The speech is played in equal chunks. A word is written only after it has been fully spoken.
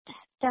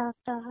Da,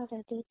 da, da,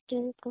 do,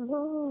 do. Good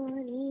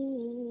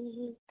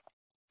morning.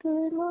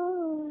 Good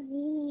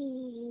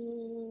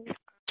morning.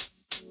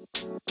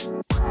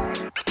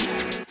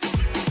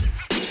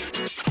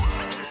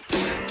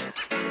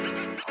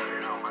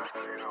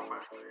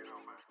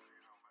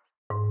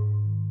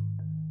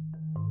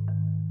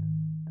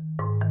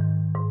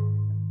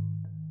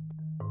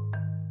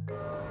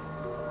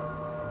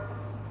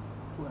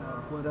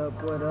 What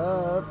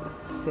up?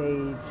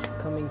 Sage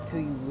coming to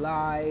you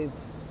live,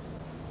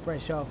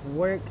 fresh off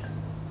work.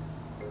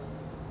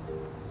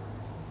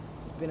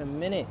 It's been a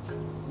minute.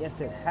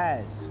 Yes, it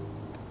has.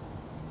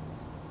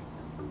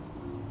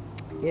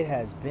 It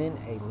has been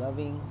a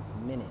loving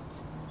minute.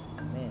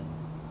 Man,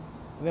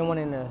 I've been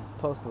wanting to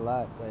post a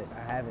lot, but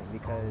I haven't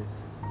because,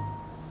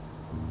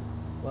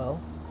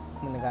 well,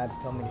 when the gods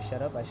told me to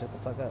shut up, I shut the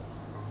fuck up.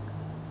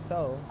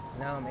 So,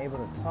 now I'm able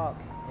to talk,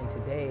 and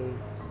today,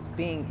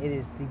 being it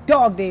is the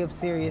dog day of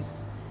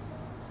Sirius,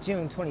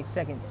 June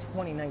 22nd,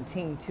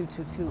 2019,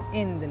 222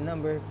 in the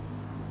number.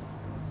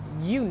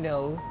 You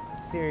know,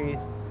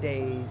 Sirius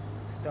days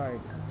start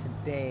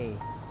today.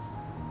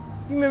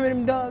 You remember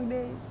them dog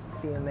days?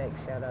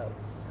 DMX, shout out.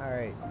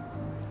 Alright,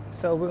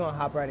 so we're going to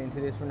hop right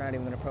into this. We're not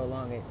even going to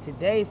prolong it.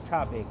 Today's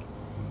topic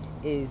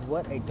is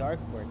what a dark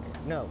worker.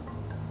 No,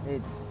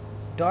 it's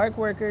dark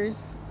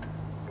workers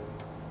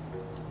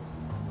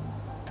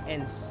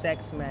and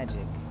sex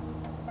magic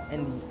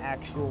and the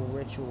actual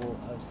ritual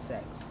of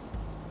sex.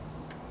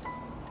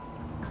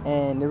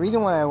 And the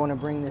reason why I want to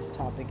bring this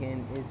topic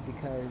in is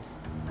because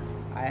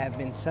I have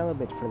been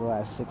celibate for the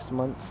last 6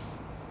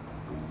 months,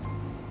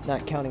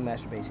 not counting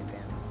masturbation,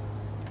 fam.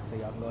 So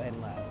y'all can go ahead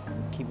and laugh.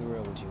 Keep it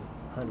real with you,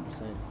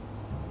 100%.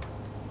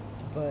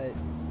 But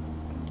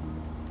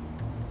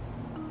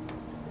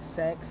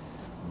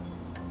sex,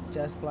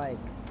 just like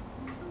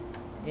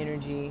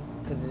energy,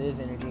 because it is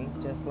energy,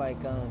 just like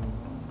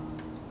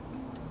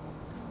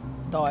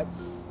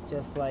thoughts,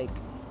 just like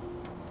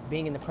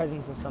being in the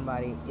presence of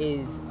somebody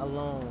is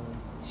alone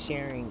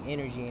sharing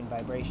energy and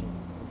vibration.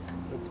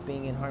 It's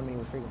being in harmony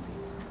with frequency.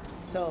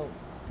 So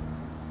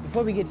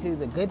before we get to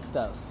the good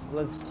stuff,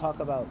 let's talk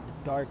about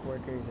dark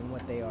workers and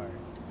what they are.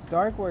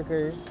 Dark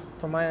workers,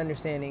 from my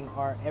understanding,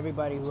 are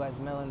everybody who has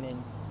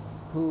melanin,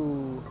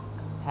 who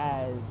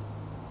has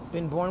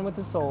been born with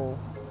a soul,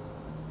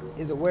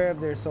 is aware of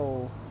their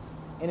soul,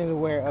 and is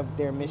aware of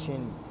their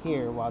mission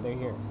here while they're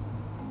here.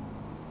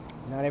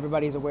 Not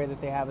everybody is aware that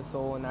they have a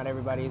soul, and not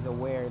everybody is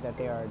aware that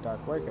they are a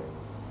dark worker.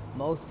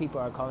 Most people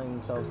are calling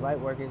themselves light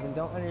workers and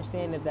don't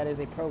understand that that is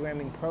a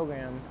programming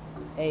program,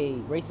 a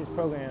racist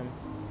program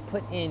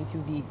put in to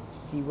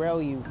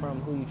derail you from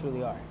who you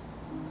truly are.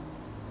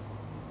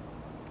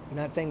 I'm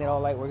not saying that all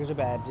light workers are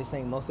bad, just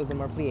saying most of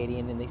them are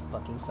Pleiadian and they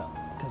fucking suck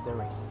because they're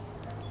racist.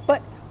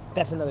 But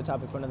that's another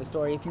topic for another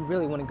story. If you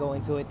really want to go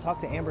into it, talk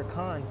to Amber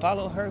Khan.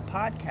 Follow her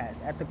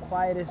podcast at The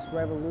Quietest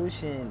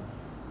Revolution.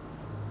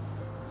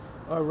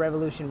 Or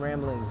Revolution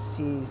Ramblings.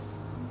 She's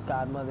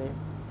godmother.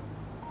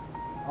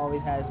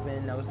 Always has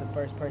been. That was the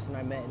first person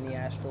I met in the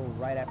astral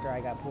right after I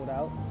got pulled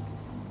out.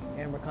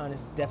 Amber Khan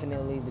is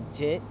definitely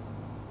legit.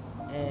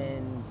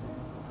 And,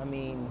 I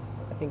mean,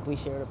 I think we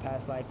shared a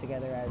past life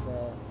together as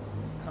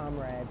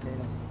comrades in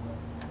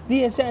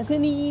the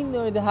Assassinine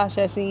or the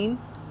Hashashin.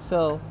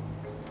 So,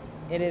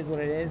 it is what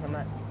it is. I'm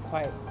not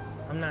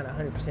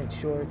 100%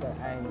 sure, but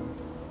I'm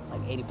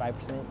like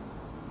 85%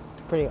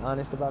 pretty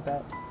honest about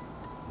that.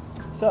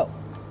 So,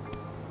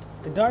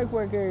 the dark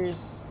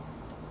workers,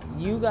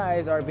 you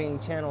guys are being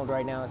channeled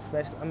right now,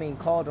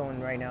 called on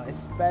right now,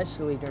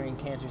 especially during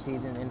Cancer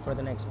season and for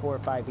the next 4 or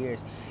 5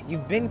 years.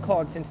 You've been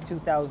called since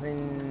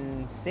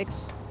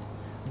 2006,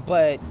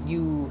 but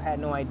you had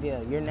no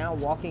idea. You're now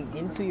walking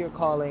into your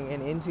calling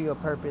and into your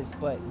purpose,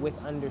 but with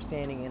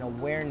understanding and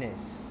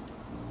awareness.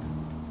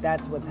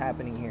 That's what's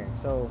happening here.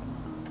 So,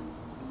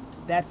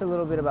 that's a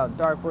little bit about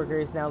dark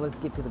workers. Now let's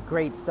get to the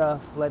great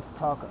stuff. Let's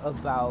talk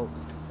about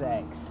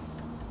sex.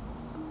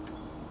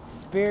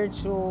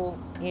 Spiritual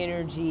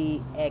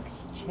energy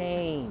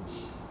exchange.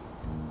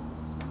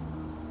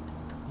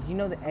 Did you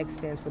know the X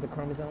stands for the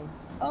chromosome?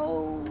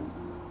 Oh,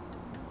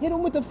 hit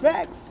them with the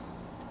facts.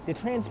 The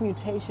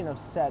transmutation of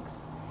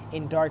sex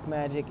in dark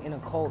magic, in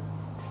occult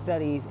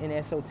studies, in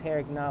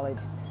esoteric knowledge.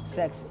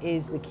 Sex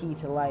is the key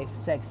to life.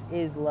 Sex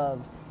is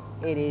love.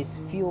 It is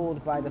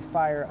fueled by the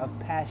fire of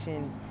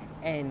passion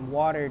and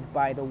watered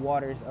by the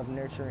waters of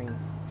nurturing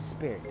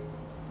spirit.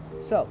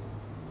 So,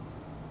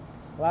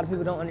 a lot of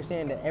people don't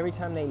understand that every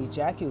time they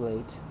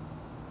ejaculate,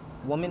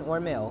 woman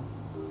or male,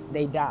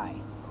 they die.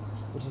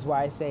 Which is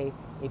why I say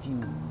if you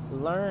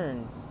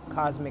learn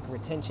cosmic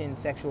retention,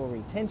 sexual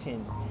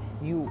retention,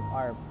 you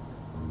are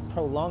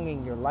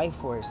prolonging your life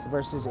force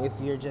versus if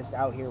you're just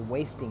out here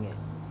wasting it.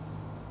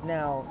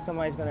 Now,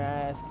 somebody's going to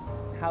ask,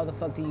 how the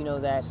fuck do you know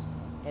that?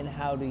 And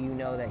how do you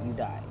know that you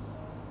die?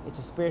 It's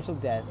a spiritual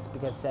death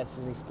because sex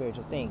is a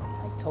spiritual thing.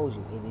 I told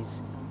you, it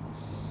is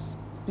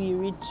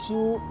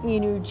spiritual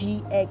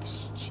energy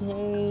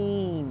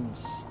exchange.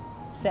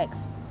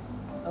 Sex.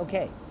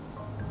 Okay.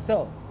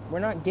 So, we're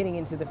not getting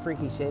into the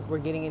freaky shit. We're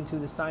getting into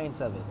the science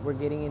of it. We're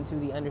getting into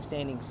the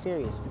understanding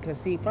Sirius. Because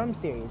see, from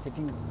Sirius, if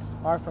you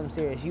are from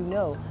Sirius, you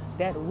know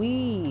that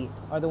we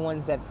are the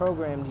ones that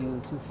programmed you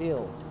to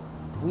feel.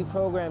 We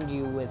programmed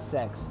you with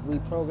sex. We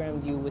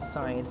programmed you with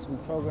science. We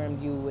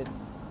programmed you with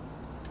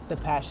the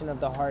passion of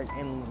the heart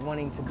and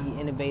wanting to be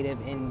innovative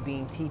and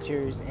being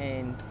teachers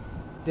and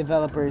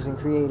developers and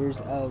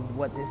creators of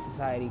what this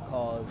society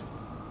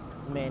calls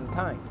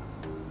mankind.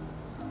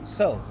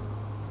 So,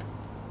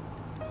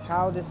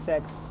 how does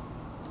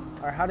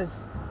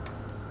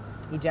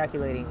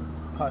ejaculating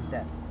cause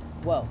death?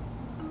 Well,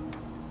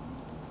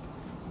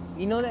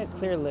 you know that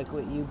clear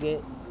liquid you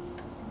get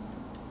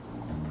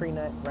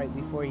pre-nut right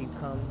before you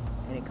come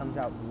and it comes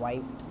out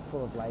white,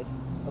 full of life?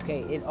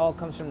 Okay, it all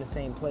comes from the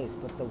same place,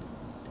 but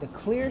the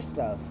clear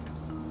stuff,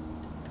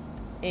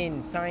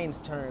 in science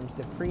terms,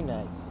 the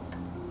pre-nut,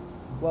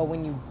 well,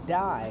 when you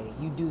die,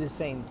 you do the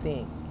same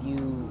thing.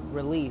 You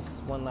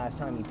release one last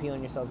time. You pee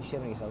on yourself, you shit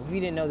on yourself. If you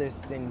didn't know this,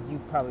 then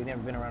you've probably never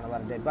been around a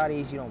lot of dead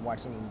bodies. You don't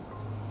watch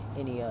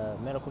any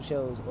medical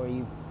shows, or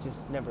you've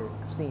just never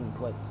seen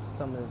what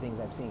some of the things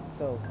I've seen.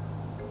 So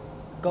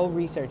go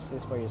research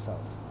this for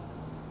yourself.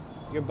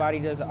 Your body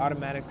does an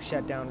automatic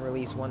shutdown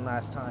release one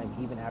last time,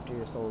 even after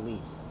your soul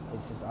leaves.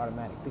 It's just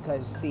automatic.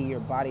 Because, see,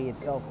 your body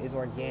itself is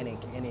organic,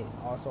 and it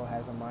also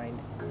has a mind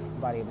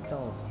and body of its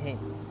own. Hint,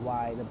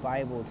 why the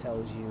Bible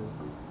tells you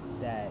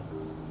that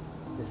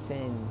the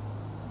sin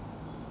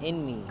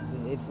in me,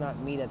 it's not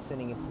me that's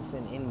sinning, it's the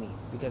sin in me.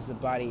 Because the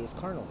body is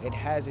carnal. It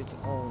has its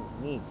own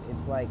needs.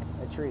 It's like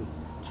a tree.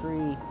 A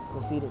tree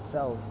will feed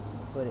itself,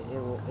 but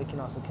it can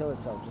also kill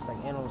itself, just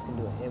like animals can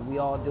do it. And we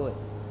all do it.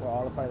 We're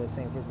all a part of the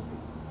same frequency.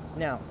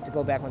 Now, to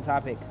go back on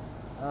topic,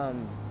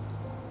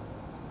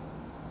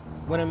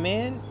 when a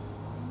man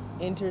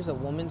enters a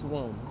woman's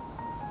womb,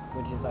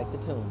 which is like the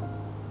tomb,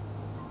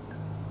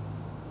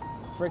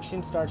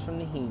 friction starts from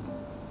the heat.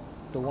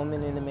 The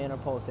woman and the man are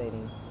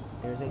pulsating.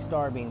 There's a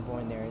star being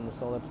born there in the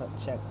solar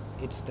plexus.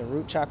 It's the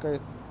root chakra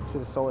to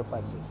the solar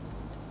plexus.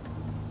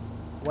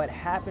 What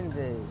happens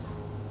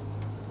is,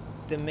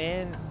 the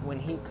man, when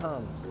he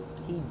comes,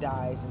 he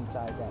dies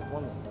inside that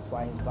woman. That's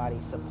why his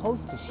body's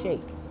supposed to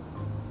shake,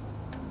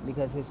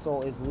 because his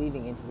soul is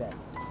leaving into that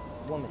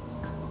woman.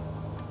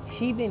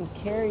 She then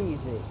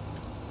carries it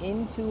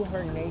into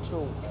her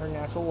natural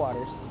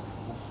waters,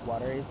 which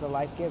water is the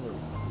life giver,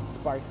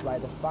 sparked by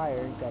the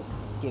fire that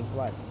gives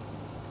life.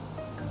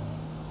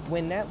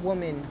 When that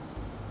woman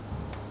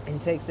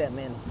intakes that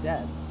man's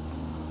death,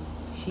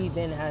 she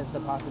then has the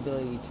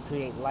possibility to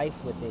create life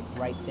with it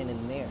right then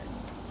and there,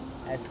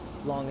 as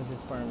long as the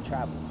sperm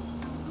travels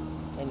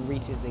and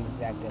reaches the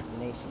exact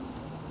destination.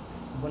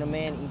 When a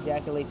man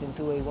ejaculates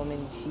into a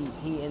woman,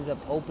 he ends up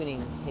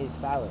opening his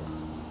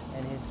phallus,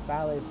 and his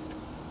phallus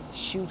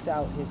shoots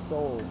out his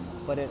soul,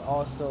 but it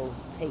also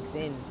takes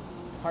in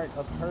part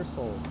of her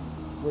soul,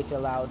 which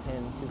allows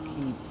him to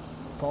keep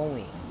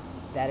going.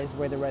 That is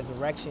where the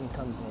resurrection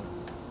comes in.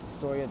 The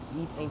story of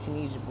ancient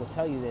Egypt will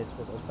tell you this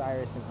with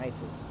Osiris and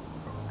Isis.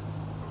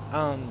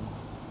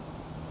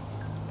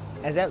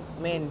 As that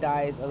man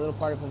dies, a little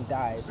part of him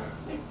dies,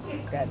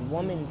 that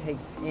woman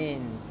takes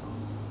in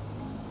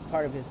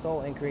part of his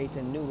soul and creates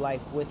a new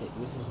life with it,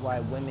 which is why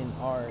women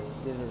are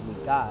literally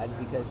God,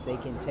 because they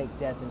can take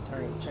death and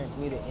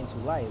transmute it into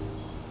life.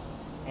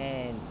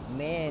 And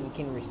man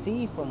can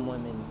receive from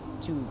women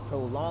to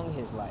prolong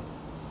his life.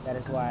 That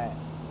is why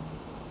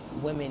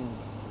women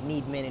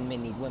need men and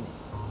men need women.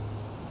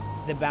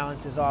 The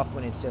balance is off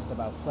when it's just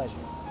about pleasure.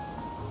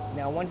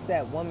 Now, once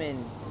that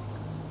woman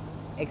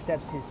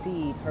accepts his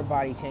seed, her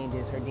body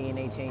changes, her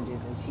DNA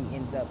changes, and she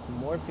ends up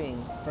morphing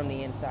from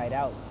the inside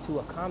out to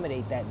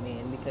accommodate that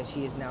man, because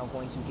she is now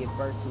going to give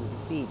birth to the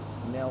seed,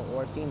 male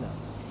or female.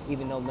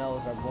 Even though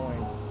males are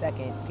born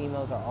second,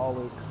 females are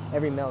always,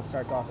 every male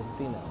starts off as a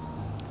female.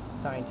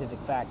 Scientific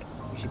fact,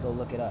 you should go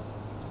look it up.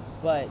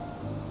 But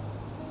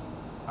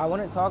I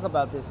want to talk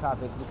about this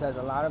topic because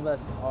a lot of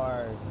us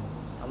are,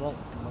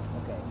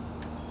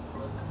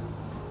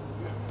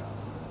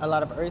 a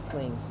lot of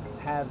earthlings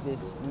have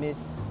this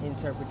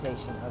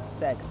misinterpretation of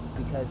sex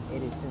because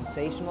it is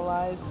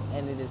sensationalized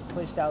and it is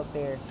pushed out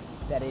there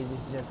that it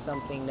is just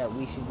something that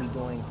we should be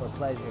doing for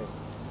pleasure.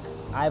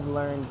 I've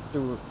learned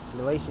through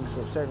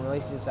relationships, certain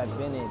relationships I've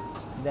been in,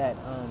 that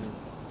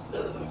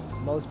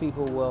most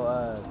people will,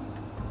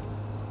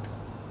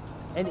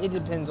 and it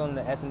depends on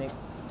the ethnic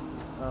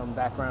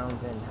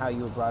backgrounds and how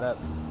you were brought up,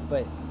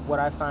 but what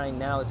I find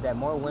now is that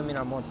more women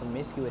are more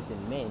promiscuous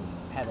than men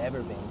have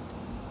ever been.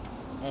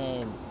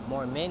 And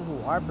more men who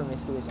are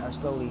promiscuous are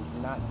slowly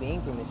not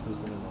being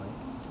promiscuous anymore.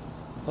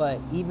 But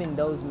even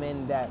those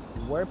men that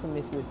were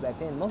promiscuous back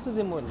then, most of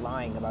them were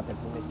lying about their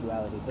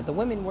promiscuity, but the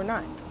women were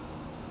not.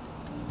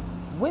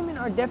 Women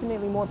are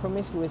definitely more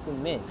promiscuous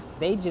than men.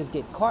 They just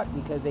get caught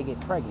because they get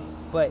pregnant.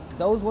 But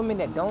those women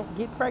that don't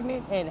get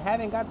pregnant and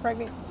haven't got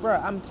pregnant,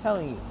 bruh, I'm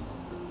telling you,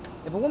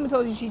 if a woman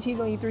told you she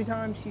cheated on you 3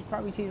 times, she's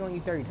probably cheated on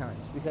you 30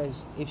 times.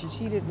 Because if she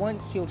cheated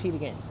once, she'll cheat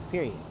again,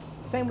 period.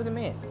 Same with a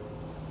man.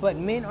 But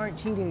men aren't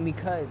cheating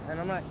because, and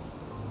I'm not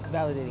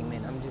validating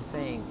men, I'm just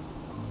saying,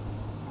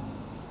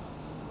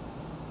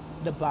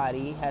 the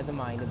body has a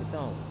mind of its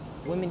own.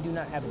 Women do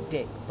not have a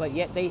dick, but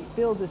yet they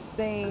feel the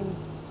same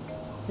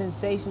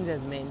sensations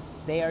as men.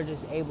 They are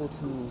just able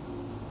to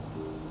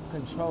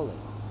control it.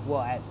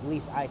 Well, at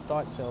least I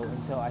thought so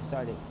until I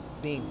started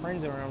being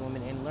friends around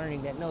women and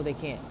learning that no, they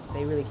can't.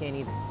 They really can't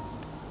either.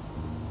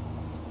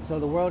 So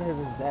the world is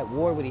at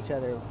war with each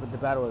other with the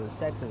battle of the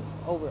sexes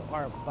over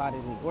our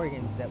bodily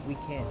organs that we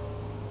can't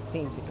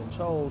seem to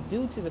control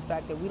due to the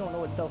fact that we don't know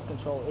what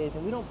self-control is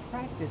and we don't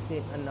practice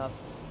it enough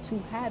to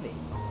have it.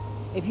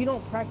 If you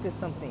don't practice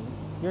something,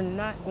 you're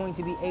not going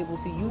to be able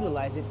to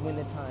utilize it when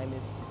the time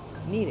is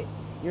needed.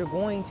 You're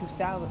going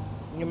to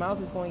your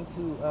mouth is going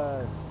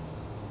to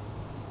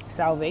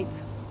salivate.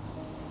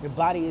 Your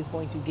body is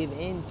going to give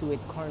in to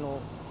its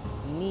carnal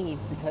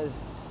needs because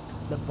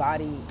the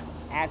body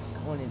acts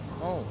on its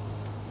own.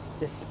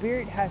 The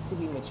spirit has to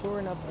be mature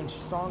enough and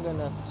strong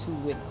enough to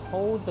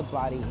withhold the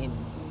body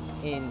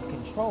in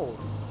control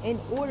in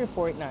order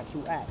for it not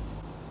to act.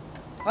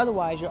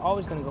 Otherwise, you're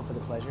always going to go for the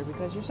pleasure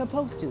because you're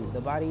supposed to.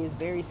 The body is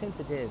very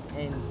sensitive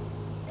and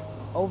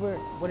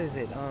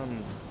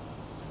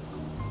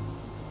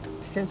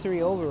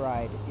sensory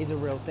override is a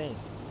real thing.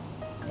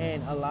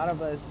 And a lot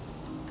of us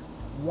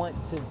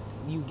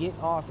you get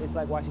off, it's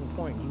like watching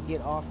porn. You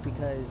get off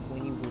because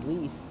when you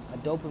release, a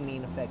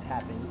dopamine effect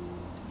happens,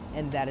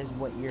 and that is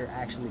what you're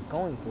actually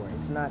going for.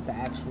 It's not the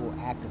actual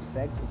act of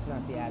sex. It's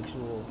not the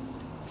actual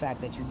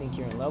fact that you think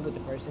you're in love with the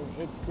person.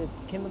 It's the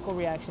chemical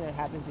reaction that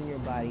happens in your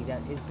body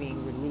that is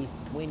being released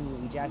when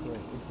you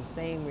ejaculate. It's the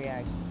same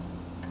reaction,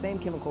 same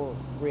chemical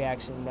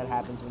reaction that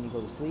happens when you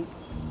go to sleep,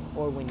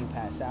 or when you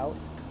pass out,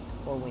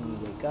 or when you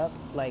wake up.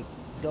 Like,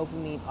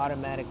 dopamine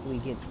automatically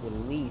gets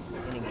released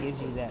and it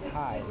gives you that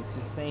high. It's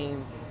the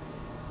same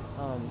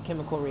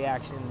chemical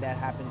reaction that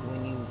happens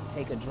when you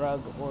take a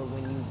drug or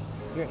when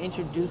you're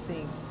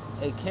introducing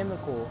a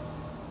chemical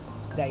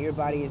that your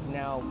body is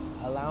now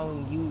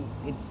allowing you,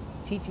 it's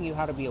teaching you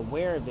how to be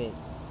aware of it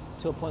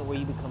to a point where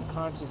you become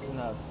conscious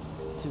enough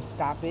to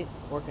stop it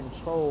or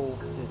control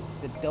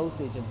the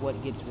dosage of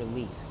what gets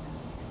released.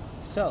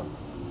 So,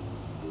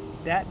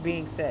 that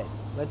being said,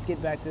 let's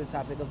get back to the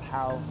topic of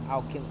how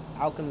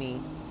alchemy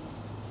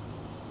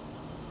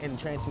and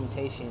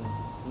transmutation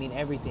mean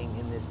everything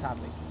in this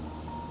topic.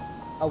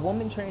 A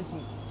woman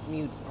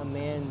transmutes a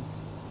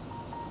man's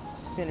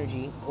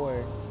synergy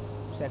or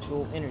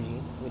sexual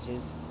energy, which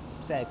is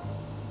sex,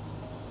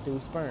 through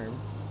sperm,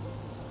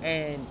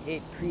 and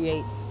it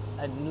creates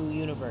a new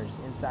universe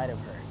inside of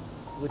her,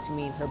 which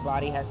means her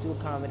body has to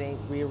accommodate,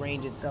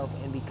 rearrange itself,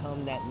 and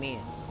become that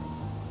man.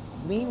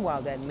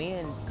 Meanwhile, that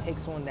man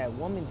takes on that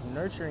woman's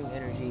nurturing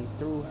energy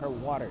through her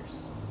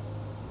waters.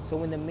 So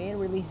when the man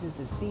releases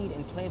the seed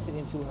and plants it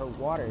into her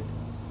water,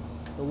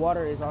 the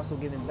water is also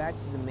given back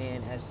to the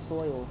man as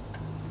soil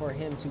for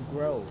him to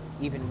grow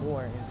even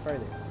more and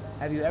further.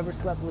 Have you ever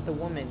slept with a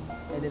woman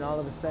and then all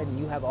of a sudden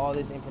you have all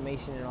this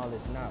information and all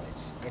this knowledge?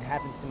 It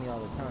happens to me all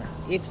the time,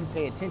 if you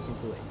pay attention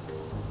to it.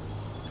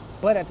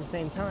 But at the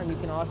same time, you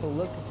can also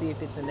look to see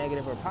if it's a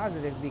negative or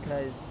positive,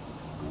 because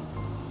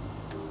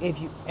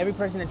every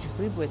person that you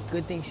sleep with,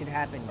 good things should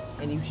happen,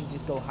 and you should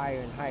just go higher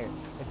and higher.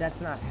 If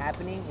that's not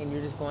happening, and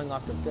you're just going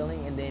off the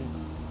feeling, and then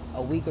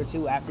a week or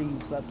two after you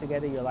slept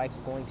together, your life's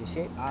going to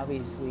shit,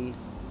 obviously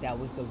that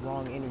was the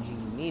wrong energy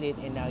you needed,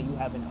 and now you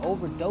have an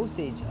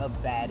overdosage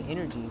of bad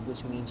energy,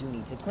 which means you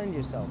need to cleanse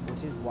yourself,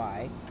 which is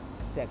why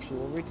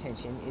sexual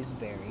retention is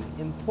very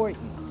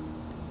important.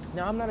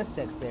 Now, I'm not a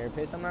sex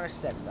therapist, I'm not a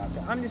sex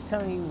doctor, I'm just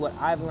telling you what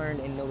I've learned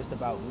and noticed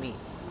about me.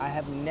 I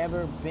have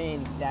never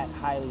been that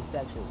highly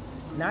sexual.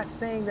 Not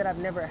saying that I've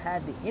never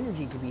had the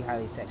energy to be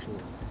highly sexual.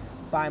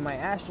 By my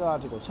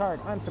astrological chart,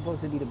 I'm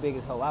supposed to be the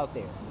biggest hoe out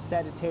there. I'm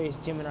Sagittarius,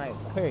 Gemini,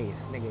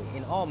 Aquarius, nigga,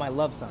 in all my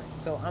love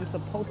signs. So I'm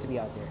supposed to be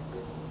out there.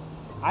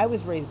 I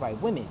was raised by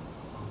women.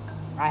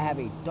 I have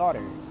a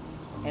daughter,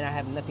 and I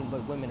have nothing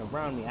but women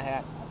around me. I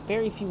have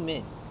very few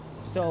men.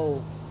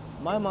 So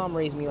my mom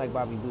raised me like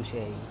Bobby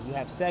Boucher. You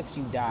have sex,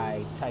 you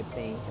die type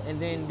things.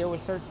 And then there were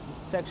certain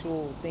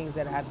sexual things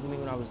that happened to me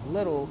when I was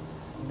little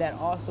that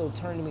also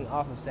turned me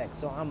off of sex.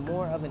 So I'm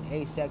more of an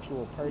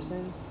asexual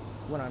person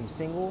when I'm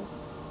single.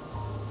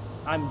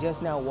 I'm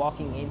just now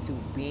walking into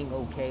being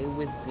okay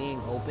with being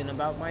open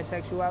about my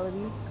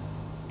sexuality.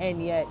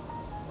 And yet,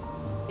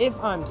 if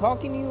I'm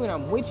talking to you and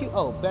I'm with you,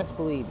 oh, best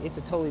believe it's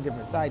a totally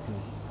different side to me.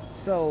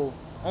 So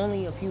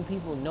only a few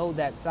people know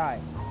that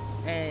side.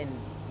 And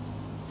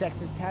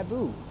sex is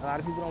taboo. A lot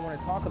of people don't want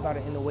to talk about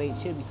it in the way it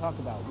should be talked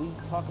about. We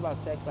talk about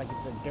sex like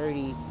it's a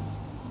dirty,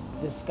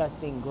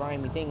 disgusting,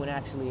 grimy thing, when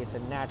actually it's a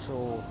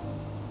natural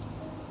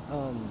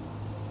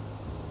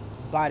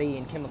body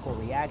and chemical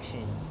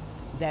reaction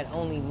that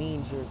only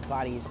means your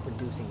body is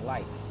producing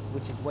life,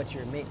 which is what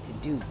you're meant to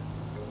do.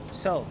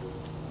 So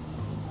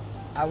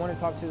I want to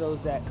talk to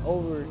those that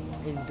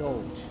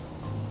overindulge.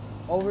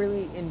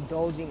 Overly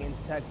indulging in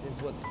sex is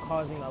what's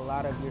causing a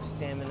lot of your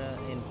stamina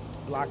and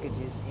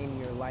blockages in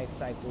your life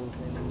cycles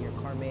and in your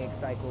karmic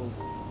cycles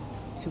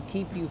to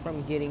keep you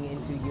from getting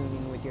into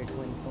union with your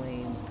twin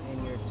flames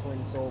and your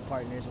twin soul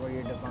partners, or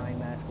your divine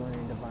masculine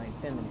and divine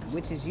feminine,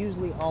 which is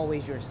usually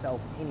always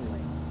yourself anyway.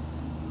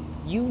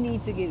 You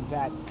need to get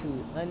back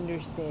to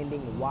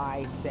understanding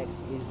why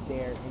sex is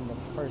there in the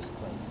first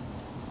place.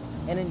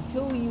 And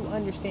until you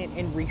understand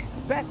and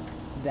respect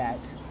that,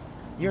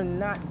 you're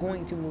not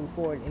going to move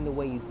forward in the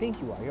way you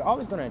think you are. You're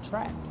always going to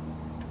attract.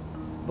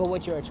 But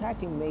what you're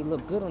attracting may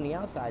look good on the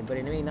outside, but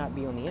it may not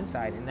be on the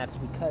inside. And that's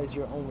because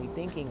you're only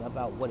thinking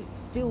about what it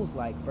feels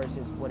like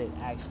versus what it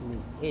actually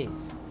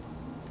is.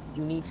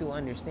 You need to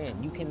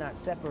understand. You cannot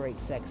separate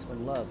sex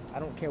from love. I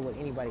don't care what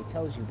anybody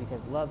tells you,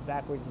 because love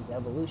backwards is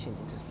evolution.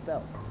 It's a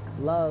spell.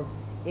 Love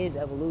is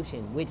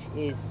evolution, which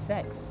is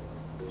sex.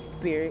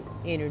 Spirit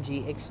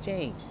energy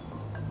exchange.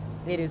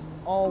 It is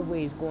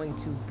always going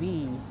to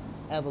be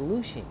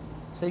evolution.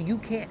 So you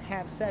can't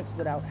have sex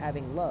without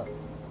having love.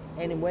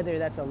 And whether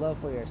that's a love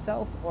for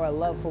yourself or a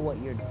love for what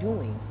you're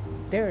doing,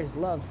 there is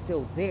love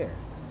still there.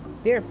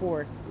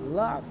 Therefore,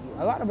 love.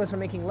 A lot of us are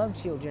making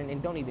love children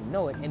and don't even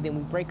know it, and then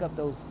we break up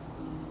those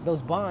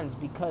bonds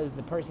because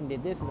the person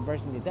did this and the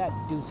person did that,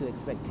 due to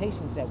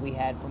expectations that we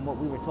had from what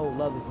we were told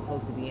love is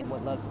supposed to be and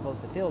what love's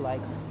supposed to feel like.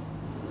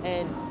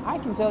 And I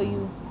can tell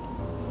you,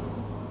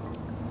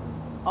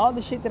 all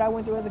the shit that I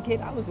went through as a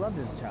kid, I was loved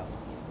as a child.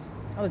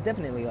 I was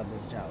definitely loved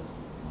as a child.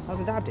 I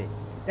was adopted.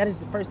 That is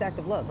the first act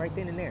of love, right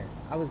then and there.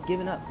 I was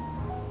given up.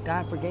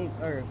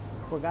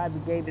 For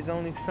God gave His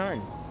only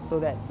Son, so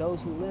that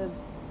those who live,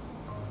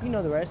 you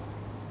know the rest.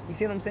 You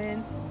see what I'm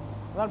saying?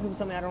 A lot of people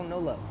tell me I don't know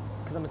love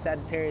because I'm a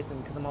Sagittarius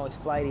and because I'm always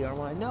flighty, or I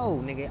want to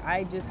know, nigga.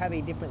 I just have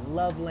a different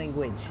love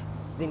language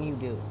than you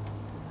do.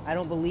 I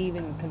don't believe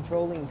in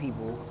controlling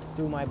people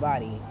through my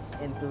body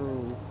and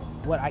through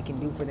what I can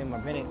do for them,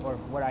 or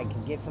what I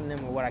can get from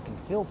them, or what I can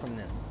feel from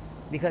them.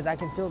 Because I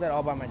can feel that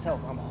all by myself.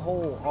 I'm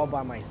whole all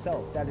by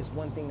myself. That is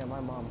one thing that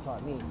my mom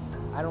taught me.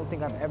 I don't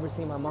think I've ever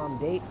seen my mom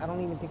date. I don't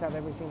even think I've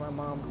ever seen my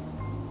mom...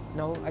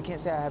 No, I can't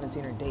say I haven't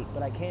seen her date,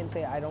 but I can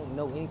say I don't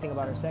know anything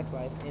about her sex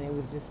life, and it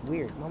was just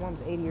weird. My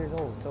mom's 80 years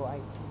old, so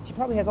she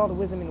probably has all the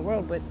wisdom in the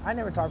world, but I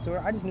never talked to her.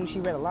 I just knew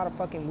she read a lot of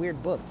fucking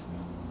weird books.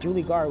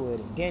 Julie Garwood,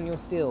 and Daniel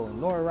Steele, and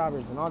Nora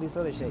Roberts, and all this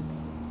other shit.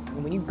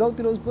 And when you go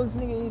through those books,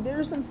 nigga,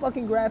 there's some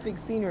fucking graphic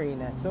scenery in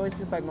that. So it's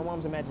just like my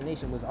mom's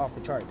imagination was off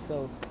the charts.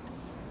 So,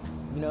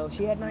 you know,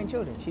 she had 9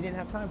 children. She didn't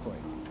have time for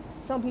it.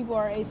 Some people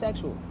are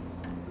asexual.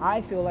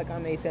 I feel like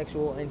I'm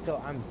asexual, and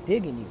so I'm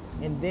digging you.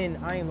 And then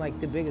I am like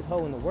the biggest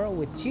hoe in the world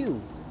with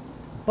you.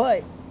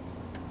 But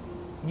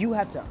you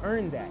have to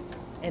earn that.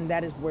 And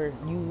that is where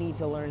you need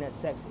to learn that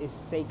sex is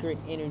sacred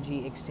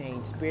energy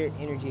exchange, spirit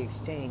energy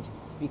exchange.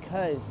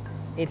 Because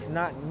it's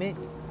not meant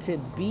to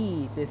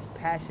be this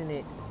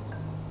passionate,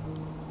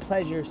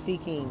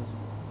 pleasure-seeking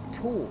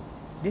tool.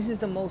 This is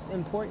the most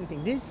important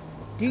thing.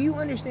 Do you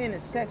understand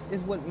that sex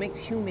is what makes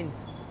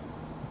humans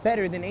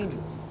better than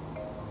angels?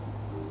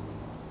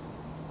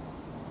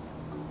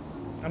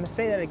 I'm going to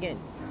say that again.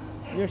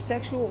 Your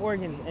sexual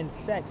organs and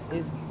sex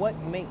is what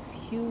makes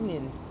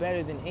humans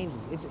better than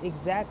angels. It's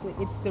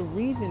the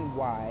reason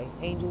why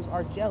angels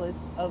are jealous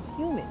of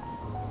humans.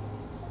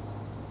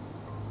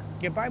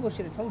 Your Bible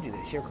should have told you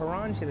this. Your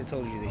Quran should have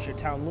told you this. Your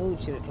Talmud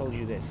should have told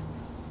you this.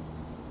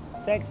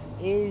 Sex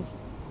is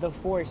the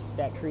force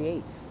that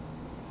creates.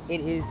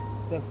 It is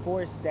the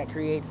force that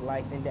creates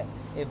life and death.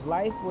 If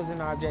life was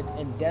an object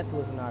and death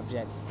was an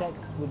object,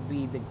 sex would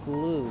be the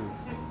glue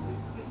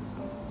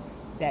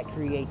that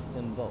creates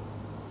them both.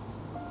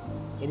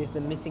 It is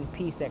the missing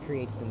piece that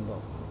creates them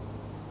both.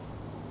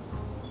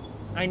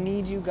 I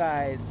need you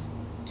guys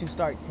to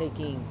start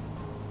taking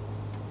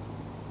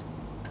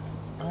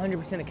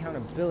 100%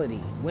 accountability,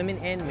 women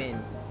and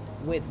men,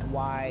 with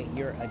why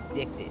you're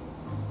addicted.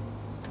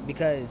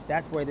 Because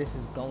that's where this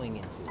is going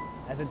into.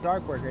 As a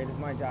dark worker, it is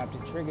my job to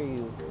trigger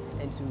you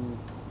and to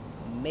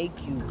make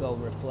you go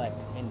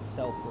reflect and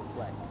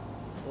self-reflect.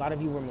 A lot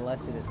of you were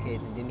molested as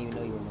kids and didn't even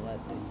know you were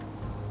molested.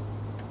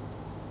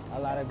 A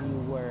lot of you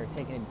were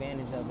taken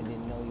advantage of and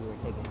didn't know you were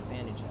taken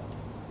advantage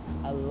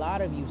of. A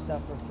lot of you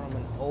suffer from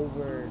an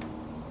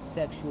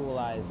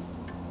over-sexualized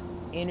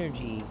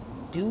energy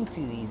due to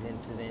these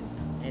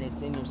incidents, and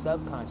it's in your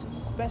subconscious,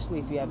 especially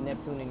if you have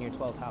Neptune in your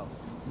 12th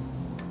house.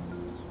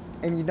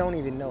 And you don't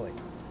even know it.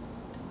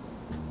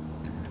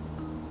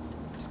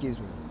 Excuse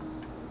me.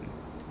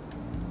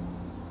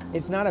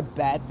 It's not a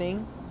bad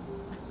thing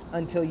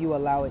until you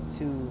allow it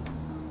to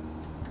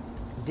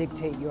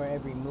dictate your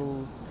every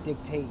move,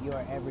 dictate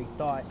your every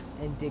thought,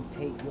 and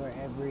dictate your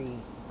every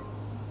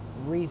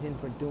reason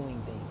for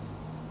doing things.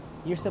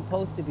 You're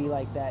supposed to be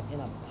like that in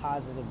a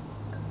positive,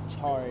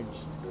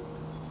 charged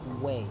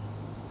way.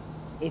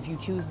 If you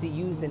choose to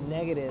use the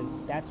negative,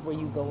 that's where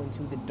you go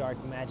into the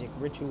dark magic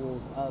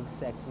rituals of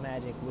sex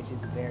magic, which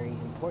is very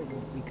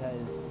important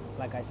because,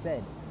 like I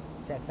said,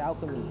 sex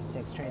alchemy,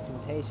 sex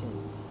transmutation,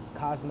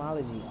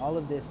 cosmology, all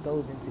of this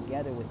goes in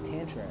together with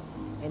Tantra.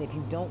 And if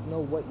you don't know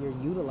what you're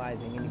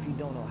utilizing, and if you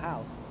don't know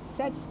how,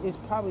 sex is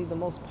probably the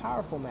most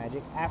powerful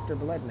magic after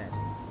blood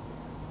magic.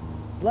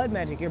 Blood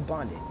magic, you're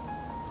bonded.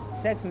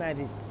 Sex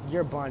magic,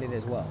 you're bonded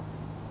as well.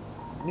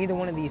 neither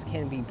one of these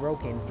can be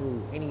broken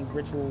through any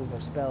rituals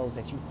or spells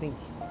that you think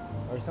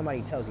or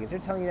somebody tells you. If they're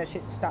telling you that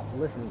shit, stop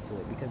listening to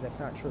it, because that's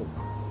not true.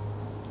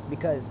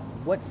 Because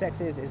what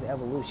sex is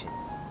evolution.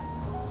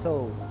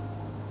 So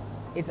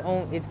it's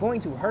going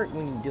to hurt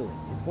when you do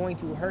it. It's going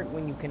to hurt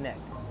when you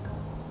connect.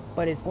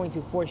 But it's going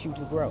to force you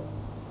to grow.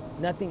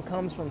 Nothing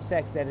comes from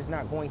sex that is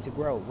not going to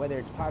grow, whether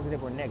it's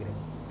positive or negative.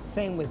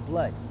 Same with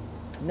blood.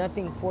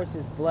 Nothing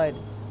forces blood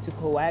to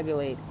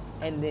coagulate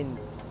and then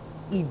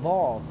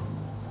evolve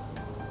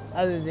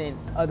other than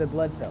other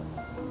blood cells.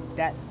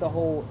 That's the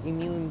whole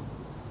immune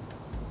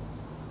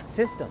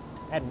system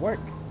at work.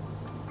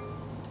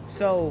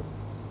 So,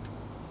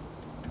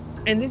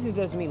 and this is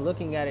just me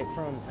looking at it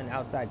from an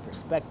outside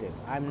perspective.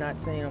 I'm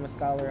not saying I'm a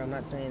scholar. I'm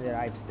not saying that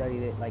I've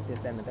studied it like this,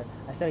 that, and the third.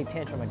 I studied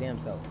Tantra my damn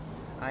self.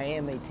 I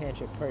am a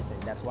tantric person.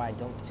 That's why I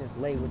don't just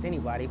lay with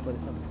anybody, for the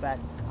simple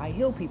fact I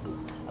heal people.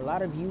 A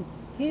lot of you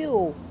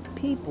heal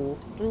people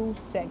through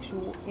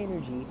sexual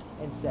energy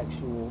and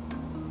sexual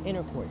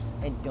intercourse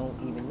and don't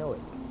even know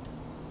it.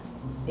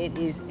 It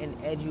is an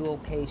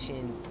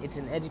education. It's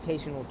an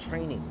educational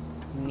training.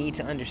 You need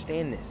to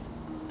understand this.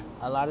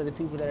 A lot of the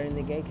people that are in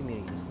the gay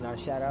community, this is not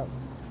a shout out,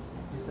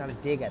 this is not a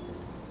dig at them.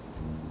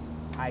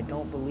 I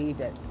don't believe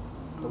that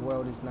the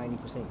world is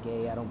 90%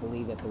 gay. I don't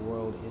believe that the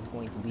world is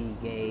going to be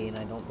gay, and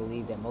I don't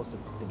believe that most of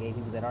the gay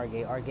people that are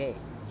gay are gay.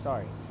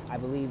 Sorry. I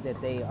believe that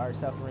they are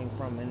suffering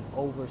from an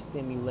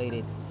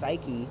overstimulated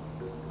psyche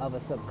of a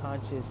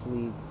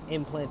subconsciously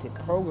implanted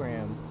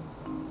program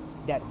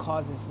that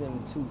causes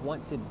them to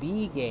want to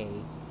be gay,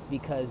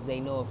 because they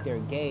know if they're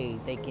gay,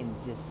 they can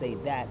just say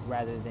that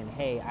rather than,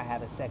 hey, I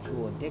have a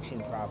sexual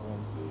addiction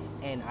problem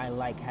and I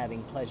like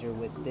having pleasure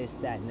with this,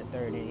 that, and the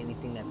third, and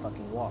anything that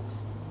fucking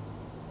walks.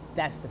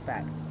 That's the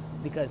facts.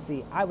 Because,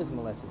 see, I was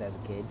molested as a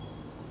kid.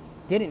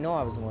 Didn't know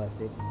I was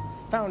molested.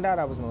 Found out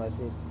I was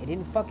molested. It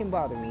didn't fucking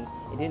bother me.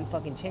 It didn't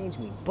fucking change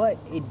me. But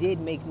it did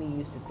make me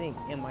used to think,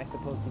 am I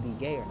supposed to be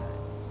gay or not?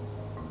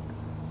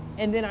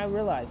 And then I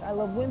realized I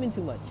love women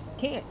too much.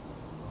 Can't.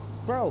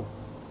 Bro,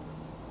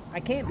 I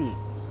can't be.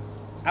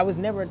 I was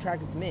never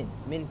attracted to men.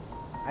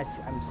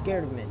 I'm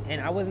scared of men. And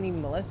I wasn't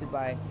even molested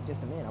by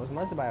just a man. I was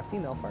molested by a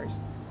female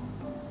first.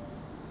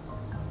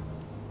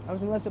 I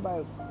was molested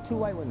by 2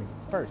 white women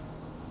first.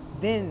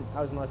 Then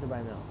I was molested by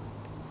a male.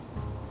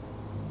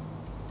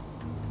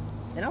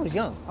 And I was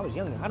young.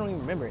 I don't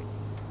even remember it.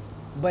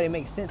 But it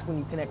makes sense when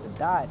you connect the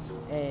dots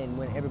and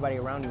when everybody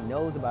around you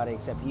knows about it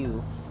except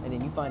you. And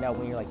then you find out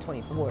when you're like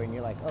 24 and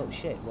you're like, oh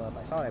shit, well, if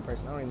I saw that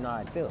person, I don't even know how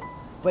I'd feel.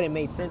 But it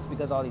made sense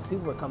because all these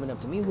people were coming up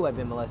to me who had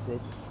been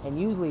molested. And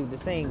usually the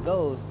saying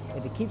goes,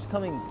 if it keeps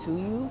coming to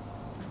you,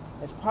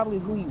 that's probably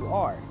who you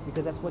are,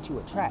 because that's what you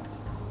attract.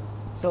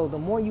 So the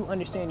more you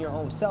understand your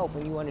own self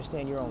and you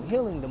understand your own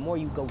healing, the more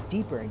you go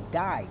deeper and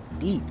dive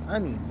deep. I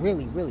mean,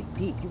 really, really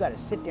deep. You got to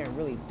sit there and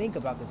really think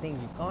about the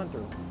things you've gone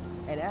through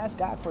and ask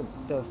God for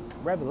the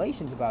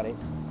revelations about it.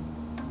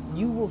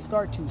 You will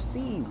start to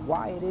see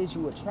why it is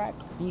you attract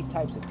these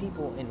types of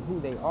people and who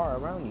they are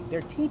around you.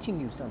 They're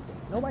teaching you something.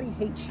 Nobody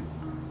hates you.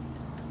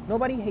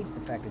 Nobody hates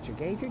the fact that you're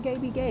gay. If you're gay,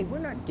 be gay. We're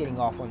not getting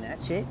off on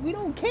that shit. We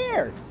don't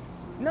care.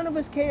 None of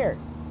us care.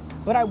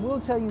 But I will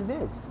tell you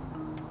this.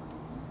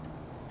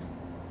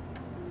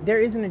 There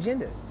is an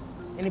agenda.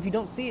 And if you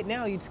don't see it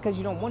now, it's because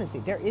you don't want to see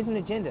it. There is an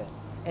agenda.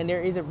 And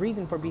there is a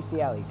reason for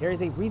bestiality. There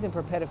is a reason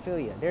for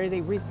pedophilia. There is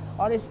a reason.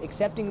 All this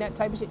accepting that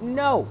type of shit.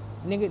 No.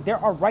 Nigga, there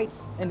are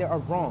rights and there are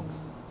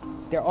wrongs.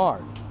 There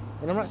are.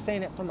 And I'm not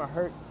saying that from a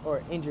hurt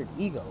or injured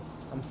ego.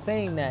 I'm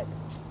saying that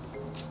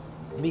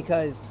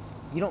because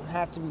you don't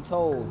have to be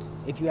told,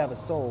 if you have a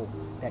soul,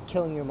 that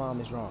killing your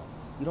mom is wrong.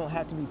 You don't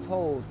have to be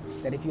told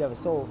that if you have a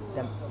soul,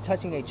 that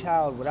touching a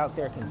child without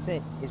their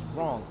consent is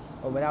wrong.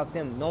 Or without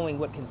them knowing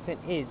what consent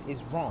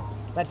is wrong.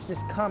 That's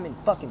just common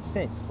fucking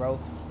sense, bro.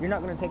 You're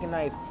not going to take a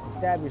knife and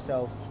stab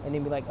yourself and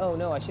then be like, oh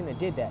no, I shouldn't have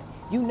did that.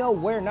 You know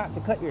where not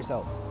to cut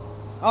yourself.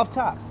 Off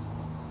top.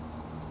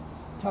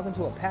 Talking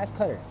to a past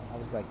cutter. I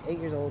was like 8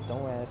 years old,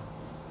 don't ask.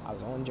 I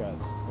was on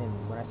drugs.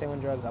 And when I say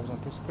on drugs, I was on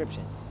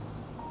prescriptions.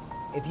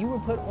 If you were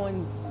put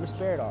on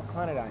risperidone,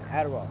 clonidine,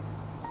 Adderall,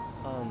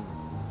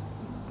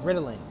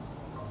 Ritalin,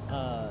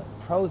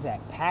 Prozac,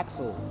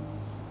 Paxil,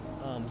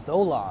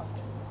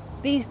 Zoloft,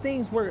 these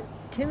things were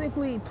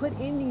chemically put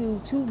in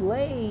you to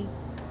lay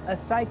a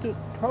psychic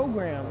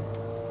program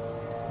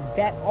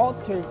that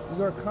altered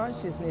your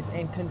consciousness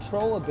and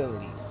control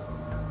abilities.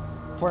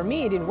 For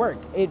me, it didn't work.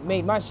 It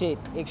made my shit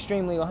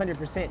extremely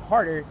 100%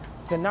 harder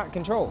to not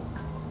control.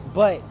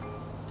 But,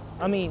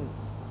 I mean,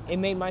 it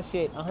made my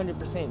shit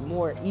 100%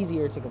 more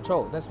easier to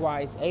control. That's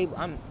why it's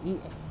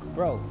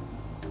bro,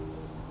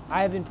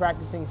 I have been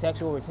practicing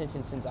sexual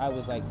retention since I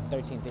was like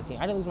 13, 15.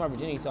 I didn't lose my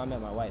virginity until I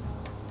met my wife.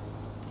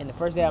 And the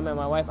first day I met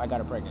my wife, I got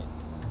her pregnant.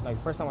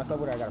 Like, first time I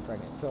slept with her, I got her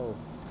pregnant. So,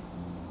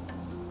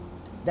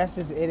 that's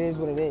just, it is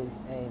what it is.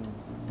 And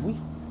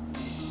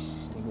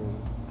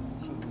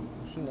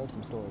she knows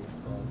some stories,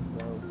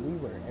 bro. We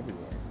were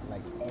everywhere.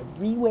 Like,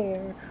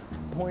 everywhere.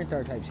 Porn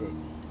star type shit.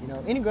 You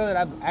know, any girl that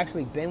I've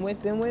actually been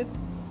with,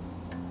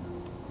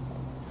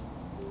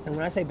 And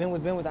when I say been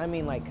with, I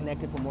mean like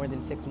connected for more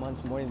than 6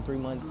 months, more than 3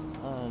 months.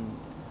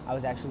 I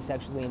was actually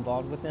sexually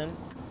involved with them.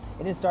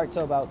 It didn't start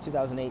till about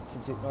 2008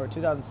 or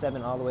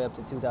 2007, all the way up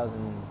to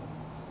 2000.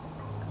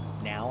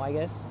 Now, I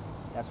guess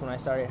that's when I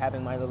started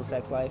having my little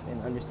sex life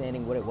and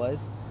understanding what it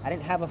was. I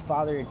didn't have a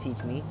father to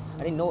teach me. I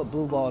didn't know what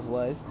blue balls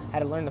was. I had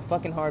to learn the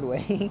fucking hard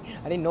way.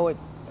 I didn't know what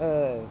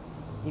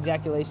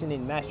ejaculation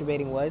and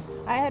masturbating was.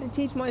 I had to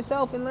teach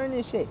myself and learn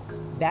this shit.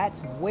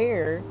 That's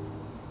where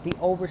the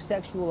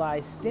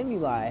over-sexualized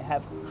stimuli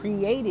have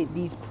created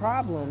these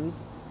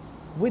problems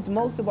with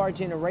most of our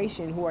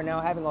generation who are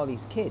now having all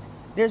these kids.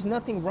 There's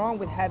nothing wrong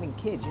with having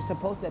kids. You're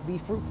supposed to be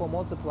fruitful,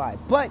 multiply,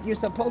 but you're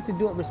supposed to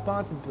do it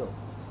responsibly.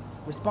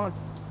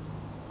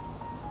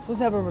 Supposed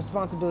to have a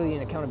responsibility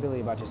and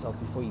accountability about yourself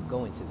before you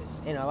go into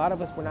this. And a lot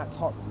of us were not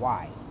taught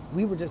why.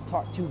 We were just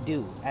taught to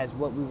do as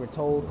what we were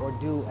told or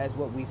do as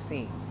what we've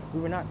seen.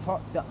 We were not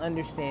taught the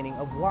understanding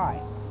of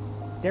why.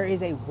 There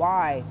is a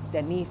why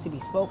that needs to be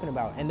spoken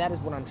about, and that is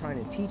what I'm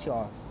trying to teach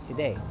y'all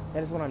today.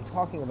 That is what I'm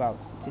talking about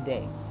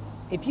today.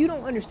 If you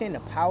don't understand the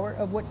power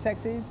of what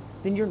sex is,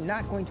 then you're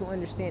not going to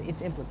understand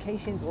its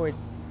implications or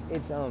its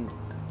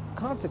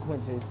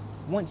consequences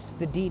once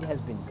the deed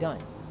has been done.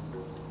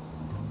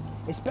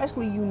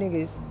 Especially you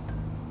niggas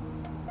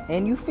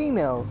and you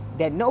females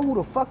that know who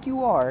the fuck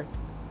you are,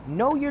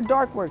 know your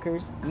dark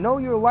workers, know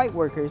your light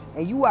workers,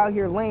 and you out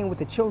here laying with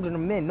the children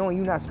of men knowing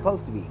you're not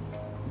supposed to be.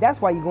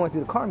 That's why you're going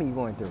through the karma you're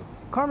going through.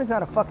 Karma's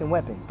not a fucking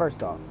weapon,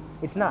 first off.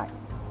 It's not.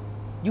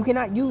 You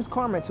cannot use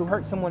karma to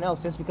hurt someone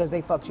else just because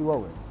they fucked you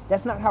over.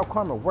 That's not how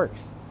karma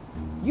works.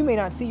 You may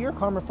not see your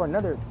karma for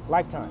another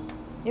lifetime.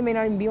 It may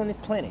not even be on this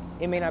planet.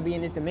 It may not be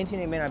in this dimension.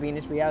 It may not be in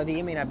this reality.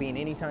 It may not be in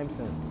any time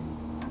soon.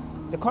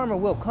 The karma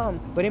will come,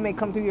 but it may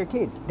come through your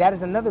kids. That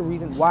is another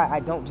reason why I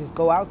don't just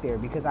go out there,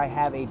 because I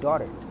have a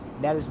daughter.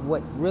 That is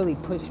what really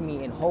pushed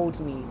me and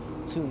holds me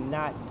to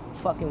not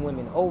fucking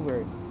women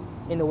over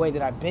in the way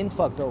that I've been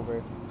fucked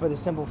over, for the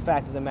simple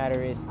fact of the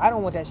matter is I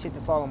don't want that shit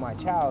to fall on my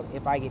child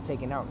if I get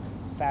taken out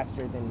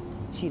faster than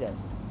she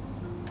does.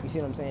 You see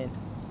what I'm saying?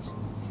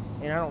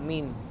 And I don't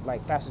mean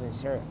like faster than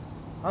her.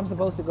 I'm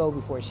supposed to go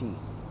before she.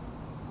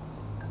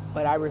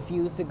 But I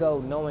refuse to go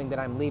knowing that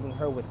I'm leaving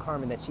her with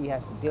karma that she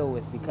has to deal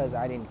with because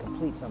I didn't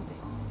complete something.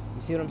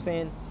 You see what I'm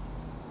saying?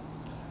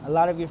 A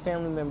lot of your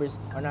family members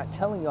are not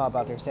telling y'all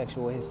about their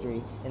sexual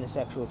history and the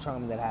sexual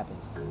trauma that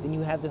happens. Then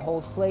you have the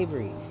whole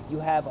slavery. You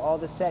have all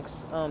the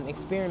sex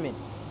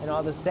experiments and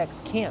all the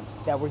sex camps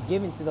that were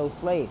given to those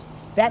slaves.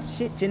 That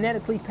shit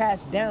genetically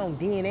passed down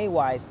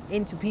DNA-wise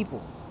into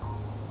people.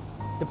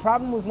 The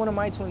problem with one of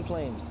my twin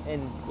flames,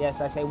 and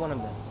yes, I say one of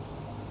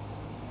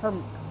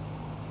them,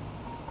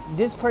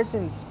 this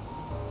person's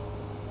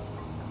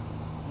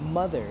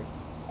mother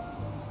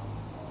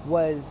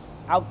was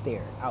out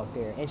there,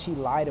 and she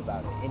lied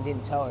about it and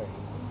didn't tell her.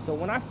 So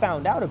when I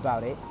found out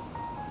about it,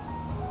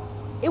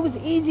 it was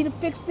easy to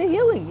fix the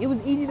healing. It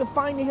was easy to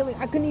find the healing.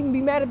 I couldn't even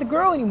be mad at the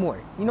girl anymore.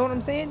 You know what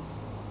I'm saying?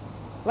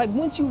 Like,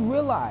 once you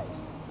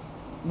realize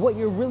what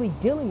you're really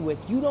dealing with,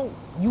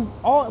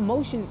 all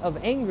emotion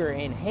of anger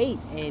and hate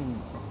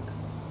and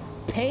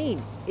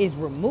pain is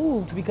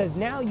removed, because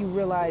now you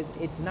realize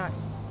it's not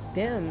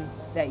them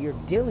that you're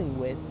dealing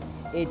with.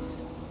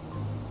 It's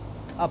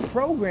a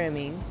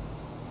programming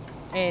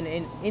and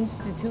an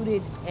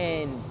instituted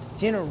and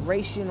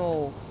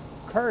generational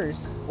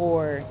curse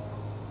or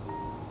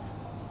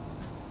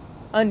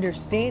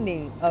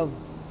understanding of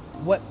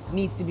what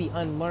needs to be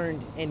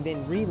unlearned and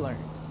then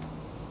relearned.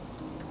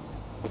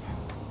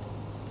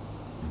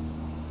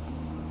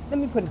 Let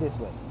me put it this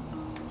way.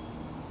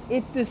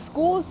 If the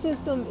school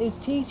system is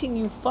teaching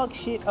you fuck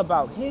shit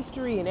about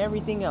history and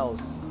everything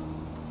else,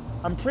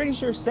 I'm pretty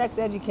sure sex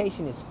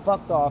education is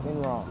fucked off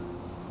and wrong.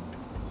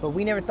 But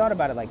we never thought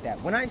about it like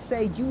that. When I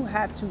say you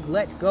have to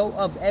let go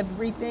of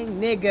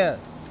everything, nigga,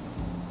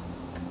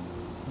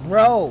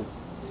 bro,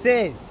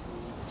 sis,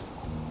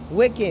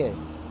 wicked,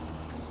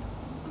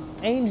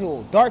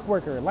 angel, dark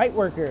worker, light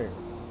worker,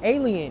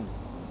 alien,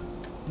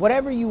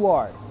 whatever you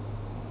are,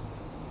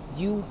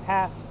 you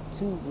have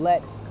to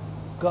let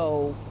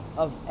go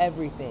of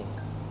everything.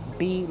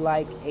 Be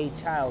like a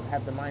child.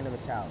 Have the mind of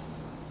a child.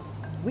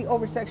 We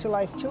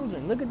over-sexualize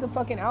children. Look at the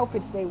fucking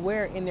outfits they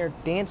wear in their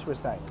dance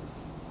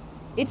recitals.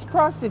 It's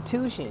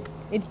prostitution.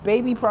 It's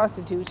baby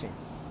prostitution.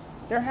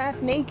 They're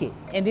half naked.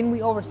 And then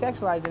we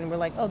over-sexualize it and we're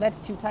like, oh,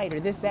 that's too tight, or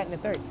this, that, and the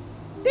third.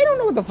 They don't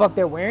know what the fuck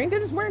they're wearing.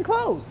 They're just wearing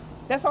clothes.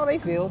 That's all they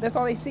feel. That's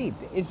all they see.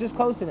 It's just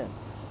clothes to them.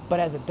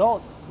 But as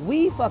adults,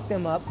 we fuck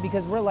them up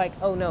because we're like,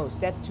 oh no,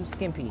 that's too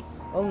skimpy.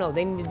 Oh no,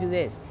 they need to do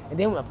this. And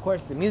then, of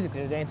course, the music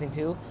they're dancing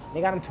to,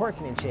 they got them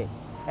twerking and shit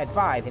at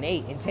 5 and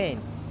 8 and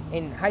 10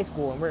 in high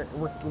school, and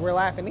we're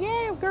laughing.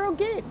 Yeah, girl,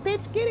 get it,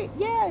 bitch, get it.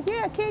 Yeah,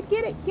 kid,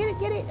 get it.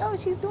 Oh,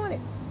 she's doing it.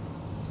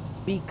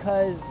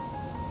 Because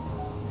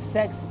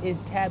sex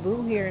is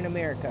taboo here in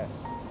America.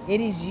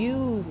 It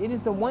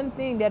is the one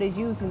thing that is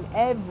used in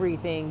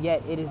everything,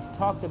 yet it is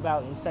talked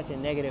about in such a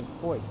negative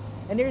force.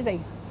 And there's a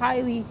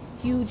highly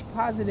huge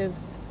positive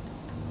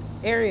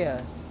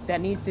area that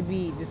needs to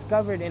be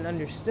discovered and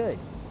understood.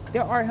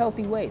 There are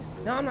healthy ways.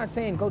 Now, I'm not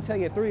saying go tell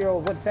your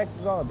 3-year-old what sex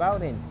is all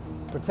about and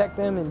protect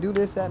them and do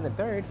this, that, and the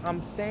third.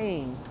 I'm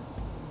saying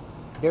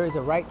there is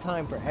a right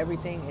time for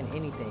everything and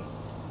anything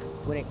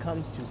when it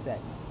comes to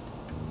sex.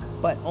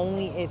 But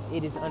only if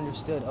it is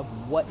understood of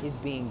what is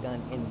being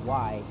done and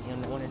why,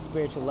 and on a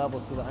spiritual level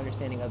to the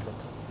understanding of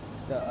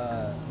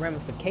the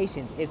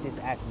ramifications if this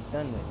act is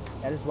done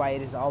with. That is why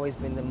it has always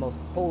been the most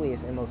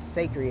holiest and most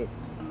sacred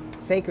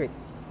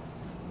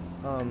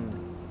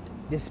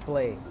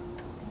display.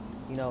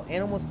 You know,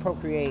 animals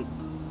procreate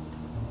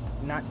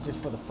not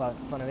just for the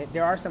fun of it.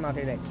 There are some out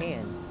there that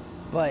can,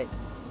 but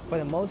for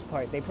the most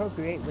part, they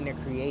procreate when they're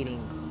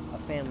creating a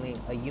family,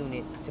 a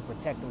unit to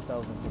protect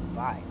themselves and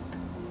survive.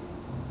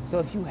 So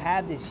if you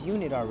have this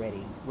unit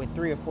already with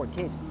 3 or 4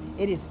 kids,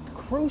 it is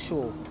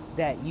crucial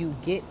that you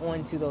get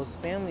onto those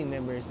family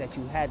members that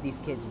you had these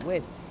kids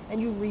with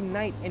and you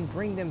reunite and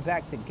bring them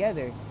back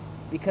together,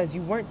 because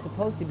you weren't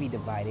supposed to be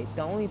divided.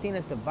 The only thing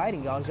that's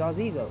dividing y'all is y'all's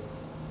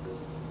egos.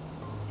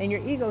 And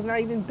your ego's not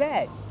even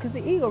bad, because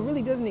the ego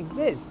really doesn't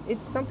exist.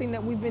 It's something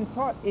that we've been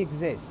taught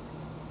exists.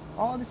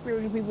 All the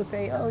spiritual people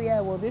say, oh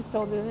yeah, well this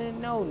told us.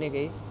 No,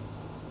 nigga.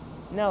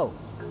 No.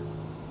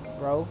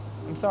 Bro,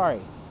 I'm sorry.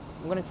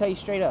 I'm going to tell you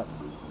straight up.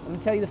 I'm going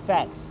to tell you the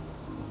facts.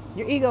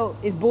 Your ego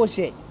is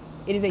bullshit.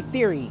 It is a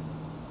theory.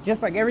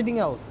 Just like everything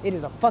else. It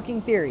is a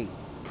fucking theory.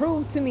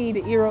 Prove to me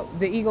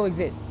the ego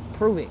exists.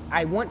 Prove it.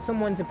 I want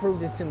someone to prove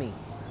this to me.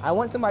 I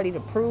want somebody to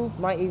prove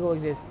my ego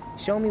exists.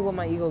 Show me what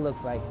my ego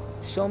looks like.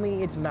 Show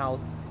me its mouth.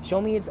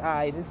 Show me its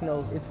eyes, its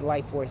nose, its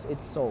life force,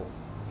 its soul.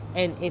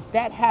 And if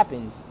that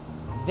happens,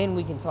 then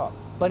we can talk.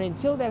 But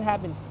until that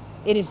happens,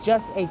 it is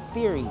just a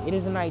theory. It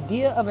is an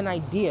idea of an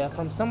idea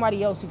from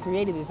somebody else who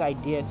created this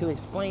idea to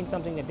explain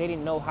something that they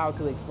didn't know how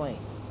to explain.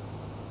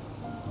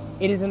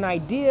 It is an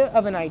idea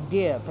of an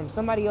idea from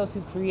somebody else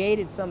who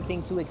created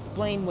something to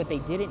explain what they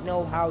didn't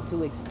know how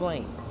to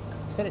explain.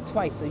 I said it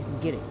twice so you can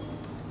get it.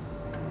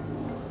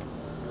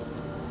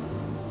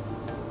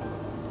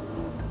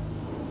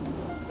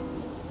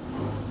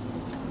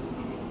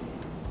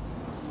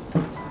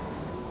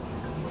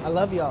 I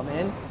love y'all,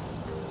 man.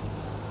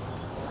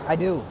 I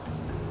do.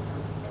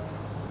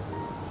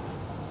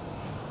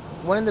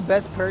 One of the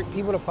best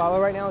people to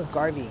follow right now is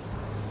Garvey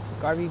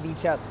V.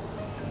 Chuck.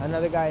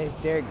 Another guy is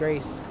Derek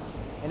Grace.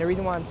 And the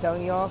reason why I'm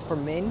telling y'all, for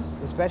men,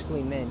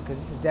 especially men, because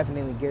this is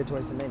definitely geared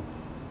towards the men,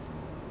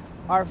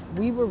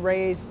 we were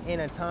raised in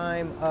a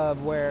time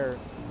of where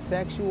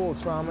sexual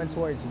trauma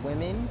towards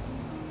women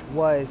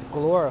was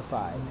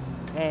glorified.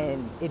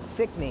 And it's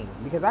sickening,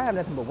 because I have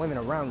nothing but women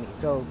around me.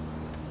 So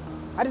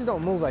I just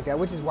don't move like that,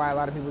 which is why a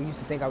lot of people used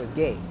to think I was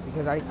gay,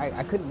 because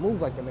I couldn't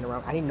move like them in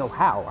around. I didn't know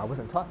how. I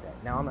wasn't taught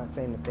that. Now, I'm not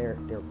saying that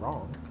they're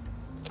wrong.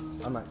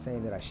 I'm not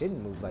saying that I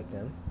shouldn't move like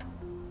them.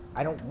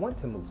 I don't want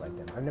to move like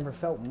them. I've never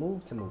felt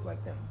moved to move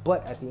like them.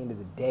 But at the end of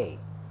the day,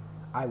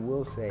 I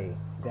will say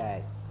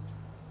that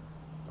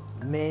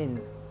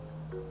men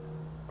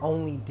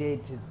only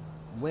did to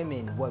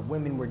women what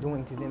women were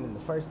doing to them in the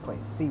first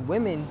place. See,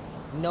 women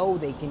know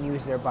they can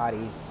use their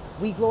bodies.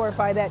 We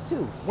glorify that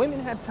too. Women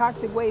have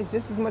toxic ways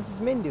just as much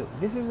as men do.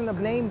 This isn't a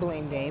blame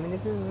game, and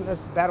this isn't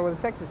a battle of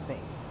the sexist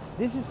thing.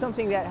 This is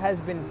something that has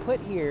been put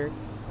here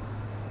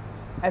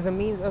as a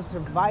means of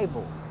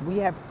survival. We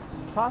have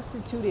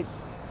prostituted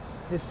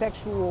the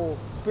sexual,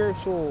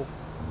 spiritual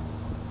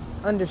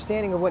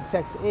understanding of what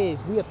sex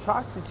is. We have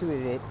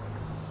prostituted it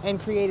and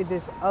created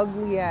this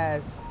ugly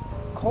ass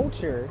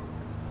culture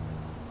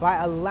by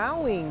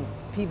allowing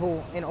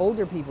people and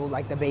older people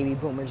like the baby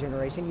boomer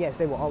generation, yes,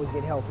 they will always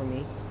get hell from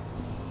me.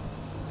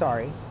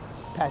 Sorry,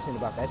 passionate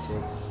about that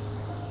shit.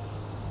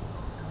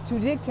 To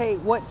dictate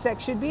what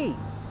sex should be.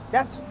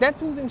 That's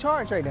who's in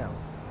charge right now.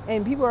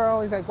 And people are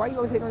always like, why you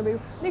always hate on the baby?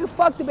 Nigga,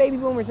 fuck the baby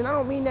boomers. And I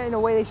don't mean that in a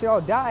way they should all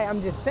die.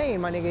 I'm just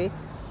saying, my nigga.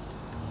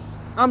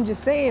 I'm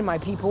just saying, my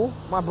people,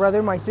 my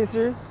brother, my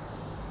sister,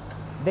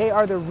 they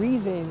are the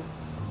reason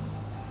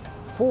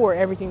for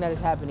everything that is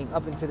happening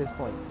up until this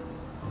point.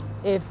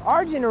 If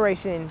our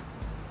generation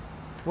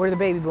were the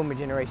baby boomer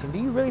generation, do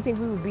you really think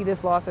we would be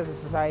this lost as a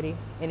society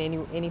in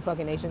any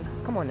fucking nation?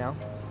 Come on now.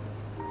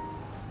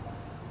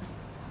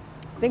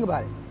 Think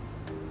about it.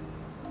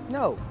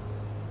 No.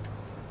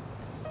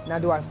 Now,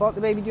 do I fault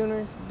the baby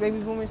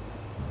boomers?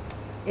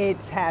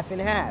 It's half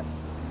and half.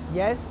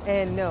 Yes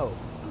and no.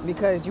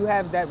 Because you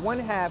have that one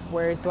half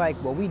where it's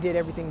like, well, we did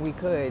everything we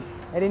could.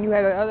 And then you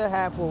have the other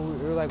half where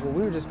we were like, well,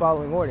 we were just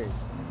following orders.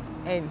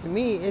 And to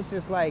me, it's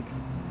just like,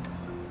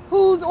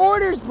 whose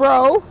orders,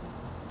 bro?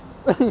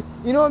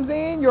 You know what I'm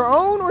saying? Your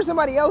own or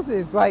somebody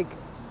else's? Like,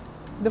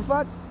 the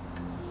fuck?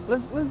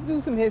 Let's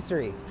do some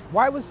history.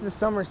 Why was the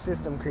summer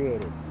system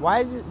created?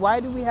 Why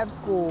do we have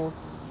school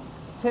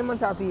 10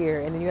 months out the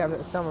year and then you have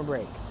a summer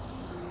break?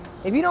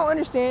 If you don't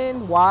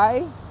understand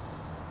why,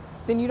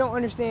 then you don't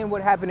understand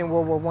what happened in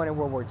World War I and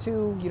World War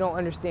II. You don't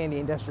understand the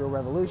Industrial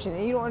Revolution,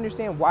 and you don't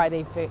understand why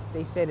they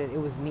said that it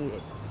was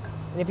needed.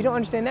 And if you don't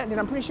understand that, then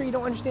I'm pretty sure you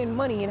don't understand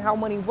money and how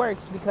money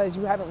works, because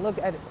you haven't looked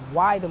at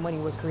why the money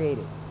was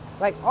created.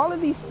 Like, all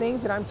of these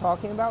things that I'm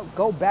talking about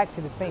go back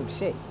to the same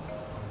shit.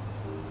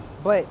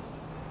 But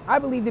I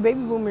believe the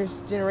baby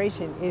boomers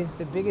generation is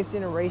the biggest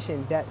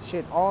generation that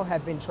should all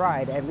have been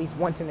tried at least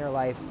once in their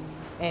life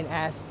and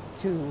asked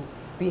to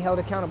be held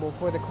accountable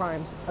for the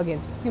crimes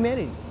against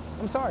humanity.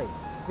 I'm sorry.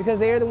 Because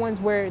they are the ones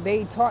where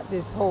they taught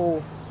this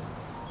whole,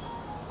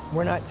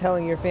 we're not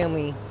telling your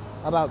family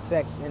about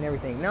sex and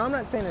everything. Now, I'm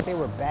not saying that they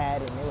were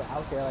bad and they were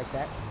out there like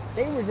that.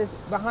 They were just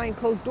behind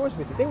closed doors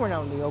with it. They weren't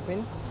out in the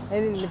open.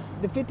 And in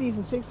the 50s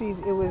and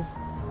 60s, it was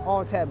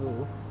all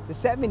taboo. The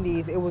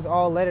 70s, it was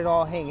all let it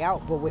all hang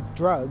out, but with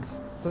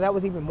drugs. So that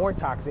was even more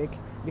toxic,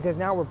 because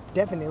now we're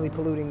definitely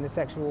polluting the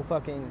sexual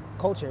fucking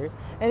culture.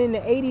 And in the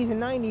 80s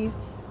and 90s,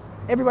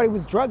 everybody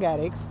was drug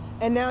addicts.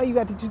 And now you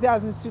got the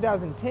 2000s,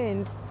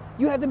 2010s,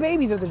 you have the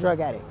babies of the drug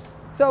addicts.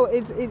 So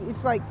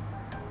it's like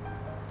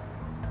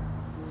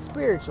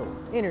spiritual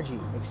energy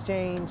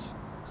exchange,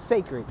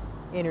 sacred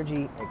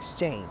energy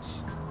exchange.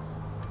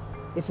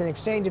 It's an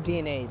exchange of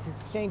DNA. It's an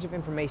exchange of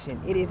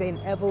information. It is an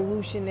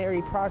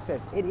evolutionary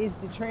process. It is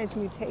the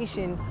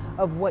transmutation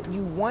of what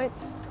you want.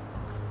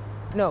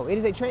 No, it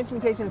is a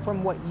transmutation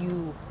from what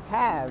you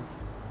have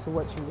to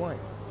what you want.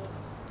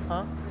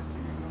 Huh?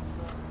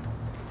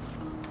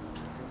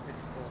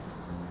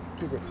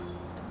 Keep it.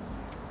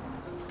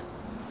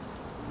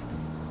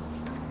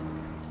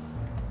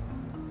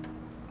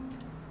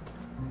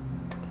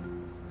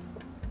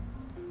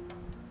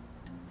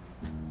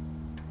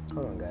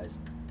 Hold on, guys.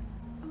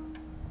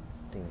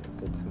 Being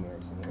good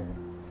Samaritan here.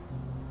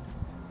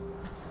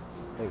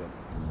 There you go.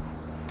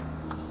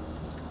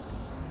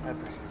 I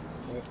appreciate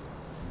it.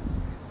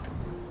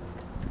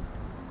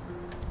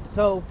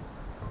 So,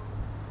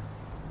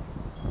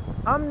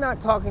 I'm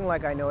not talking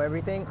like I know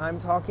everything. I'm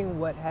talking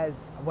what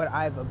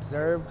I've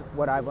observed,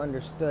 what I've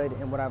understood,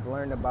 and what I've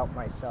learned about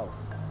myself.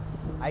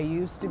 I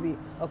used to be...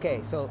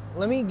 Okay, so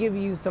let me give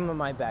you some of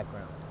my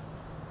background.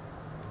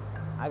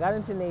 I got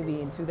into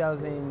Navy in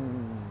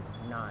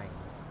 2009.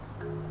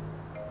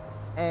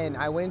 And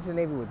I went into the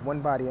Navy with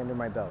one body under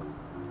my belt.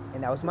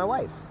 And that was my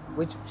wife.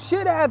 Which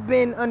should have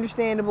been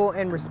understandable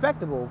and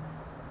respectable.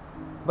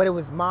 But it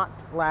was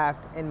mocked,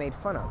 laughed, and made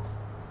fun of.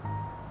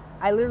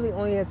 I literally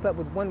only had slept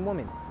with one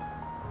woman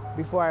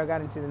before I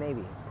got into the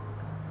Navy.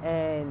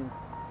 And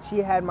she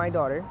had my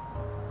daughter.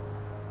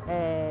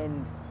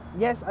 And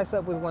yes, I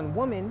slept with one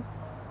woman.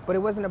 But it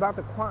wasn't about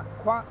the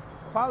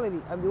quality.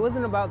 I mean, it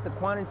wasn't about the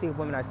quantity of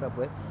women I slept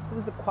with. It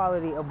was the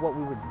quality of what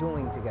we were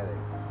doing together.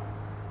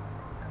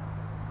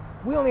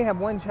 We only have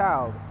one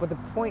child, but the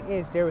point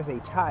is there was a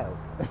child.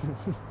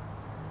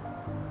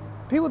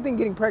 People think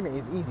getting pregnant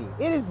is easy.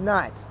 It is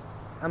not.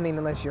 I mean,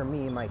 unless you're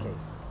me in my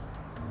case.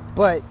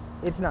 But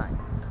it's not.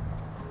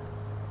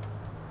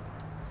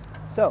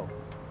 So,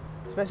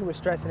 especially with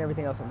stress and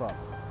everything else involved.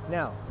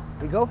 Now,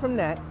 we go from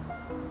that,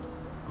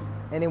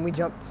 and then we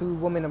jump to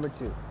woman number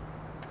 2.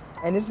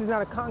 And this is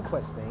not a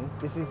conquest thing.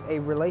 This is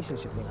a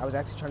relationship thing. I was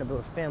actually trying to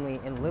build a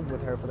family and live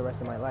with her for the rest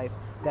of my life.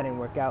 That didn't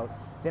work out.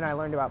 Then I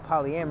learned about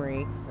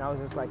polyamory, and I was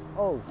just like,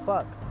 oh,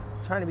 fuck.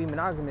 Trying to be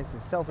monogamous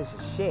is selfish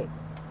as shit.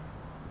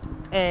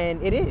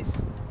 And it is.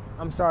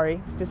 I'm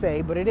sorry to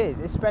say, but it is.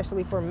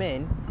 Especially for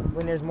men,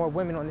 when there's more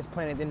women on this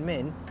planet than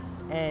men.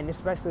 And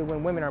especially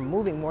when women are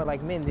moving more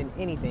like men than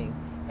anything.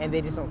 And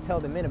they just don't tell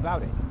the men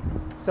about it.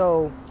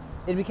 So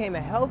it became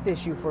a health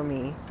issue for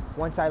me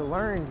once I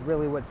learned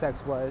really what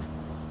sex was.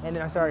 And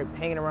then I started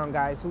hanging around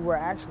guys who were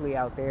actually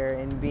out there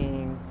and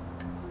being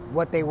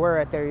what they were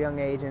at their young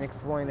age and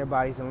exploring their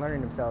bodies and learning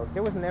themselves.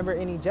 There was never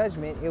any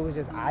judgment. It was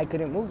just I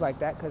couldn't move like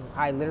that because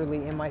I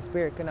literally in my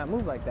spirit could not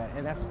move like that.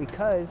 And that's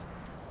because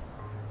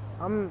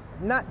I'm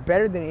not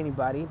better than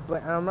anybody,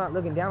 but I'm not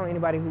looking down on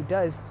anybody who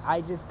does.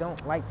 I just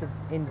don't like to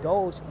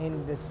indulge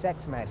in the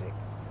sex magic.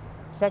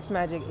 Sex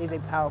magic is a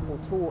powerful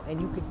tool,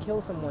 and you could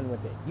kill someone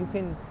with it. You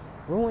can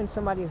ruin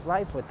somebody's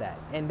life with that.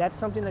 And that's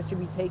something that should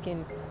be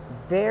taken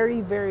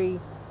very, very...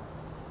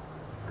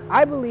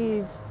 I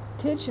believe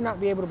kids should not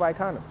be able to buy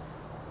condoms.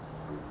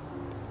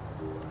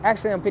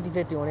 Actually, I'm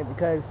 50-50 on it,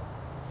 because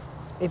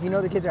if you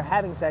know the kids are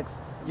having sex,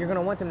 you're going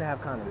to want them to have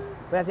condoms.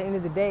 But at the end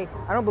of the day,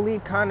 I don't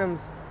believe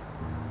condoms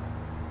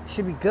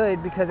should be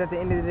good, because at the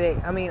end of the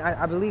day, I mean,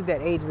 I believe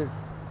that AIDS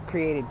was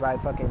created by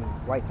fucking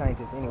white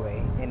scientists anyway,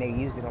 and they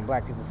used it on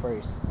black people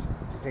first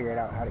to figure it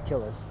out how to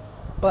kill us.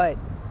 But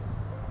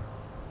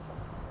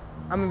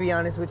I'm gonna be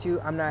honest with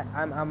you, I'm not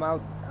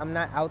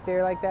out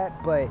there like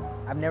that, but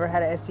I've never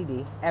had an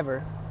STD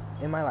ever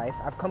in my life.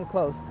 I've come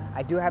close.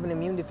 I do have an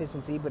immune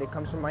deficiency, but it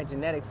comes from my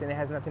genetics and it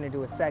has nothing to do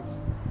with sex.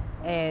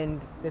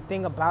 And the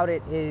thing about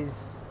it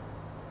is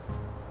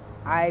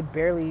I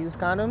barely use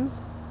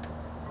condoms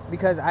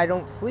because I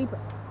don't sleep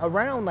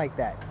around like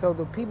that. So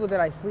the people that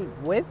I sleep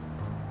with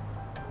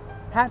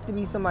have to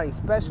be somebody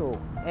special.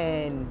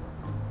 And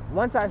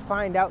once I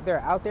find out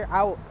they're out there,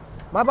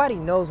 my body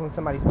knows when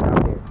somebody's been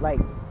out there. Like,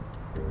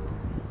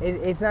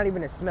 it's not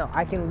even a smell.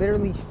 I can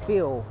literally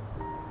feel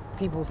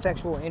people's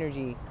sexual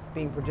energy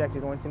being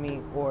projected onto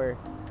me or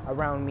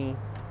around me.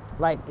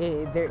 Like,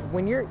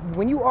 when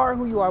you are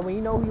who you are, when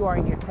you know who you are,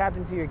 and you're tapped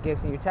into your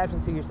gifts and you're tapped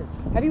into your...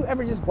 Have you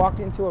ever just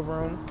walked into a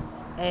room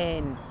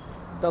and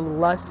the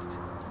lust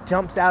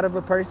jumps out of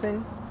a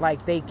person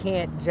Like, they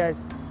can't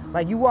just,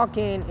 like, you walk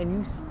in and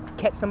you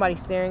catch somebody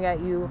staring at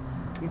you,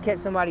 you catch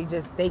somebody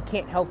just, they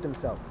can't help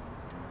themselves.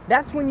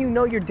 That's when you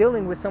know you're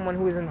dealing with someone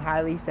who is a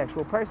highly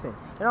sexual person.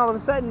 And all of a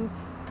sudden,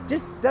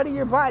 just study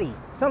your body.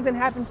 Something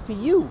happens to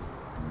you.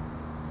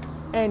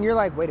 And you're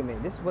like, wait a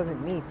minute, this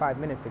wasn't me 5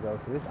 minutes ago,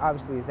 so this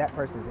obviously is that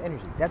person's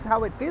energy. That's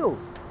how it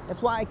feels.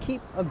 That's why I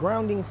keep a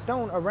grounding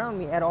stone around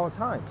me at all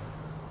times.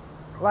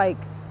 Like,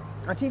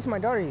 I teach my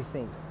daughter these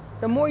things.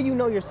 The more you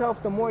know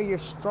yourself, the more you're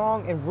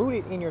strong and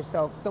rooted in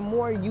yourself, the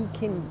more you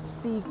can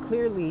see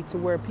clearly to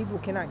where people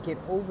cannot get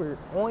over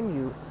on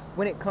you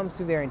when it comes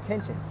to their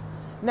intentions.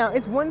 Now,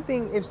 it's one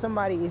thing if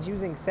somebody is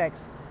using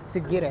sex to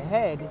get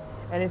ahead,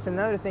 and it's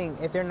another thing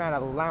if they're not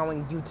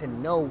allowing you to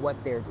know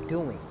what they're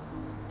doing.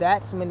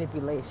 That's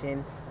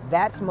manipulation.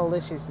 That's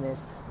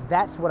maliciousness.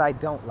 That's what I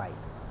don't like.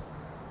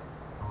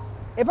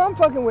 If I'm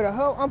fucking with a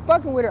hoe, I'm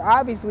fucking with her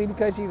obviously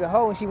because she's a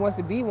hoe and she wants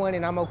to be one,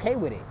 and I'm okay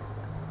with it.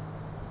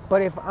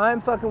 But if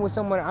I'm fucking with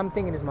someone I'm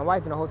thinking is my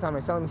wife, and the whole time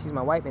they're telling me she's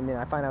my wife, and then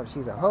I find out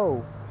she's a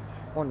hoe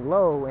on the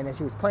low, and then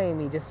she was playing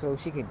me just so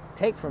she could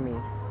take from me,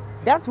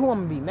 that's who I'm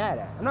gonna be mad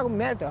at. I'm not gonna be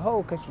mad at the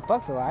hoe because she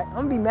fucks a lot. I'm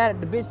gonna be mad at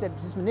the bitch that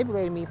just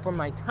manipulated me for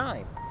my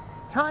time.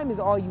 Time is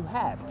all you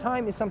have.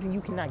 Time is something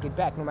you cannot get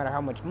back, no matter how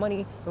much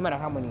money, no matter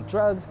how many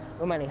drugs,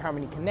 no matter how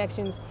many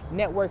connections,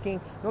 networking,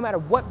 no matter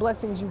what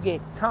blessings you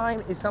get. Time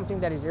is something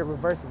that is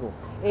irreversible.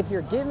 If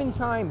you're giving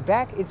time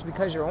back, it's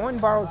because you're on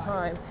borrowed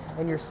time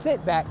and you're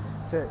sent back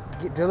to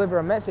deliver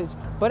a message,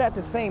 but at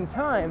the same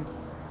time,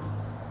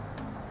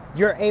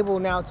 you're able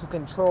now to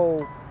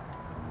control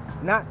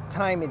not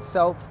time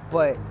itself,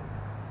 but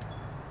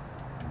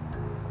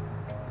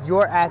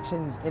your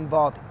actions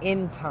involved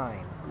in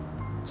time,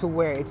 to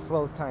where it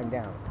slows time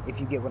down, if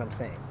you get what I'm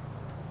saying.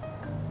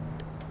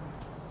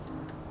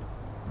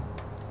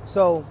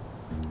 So,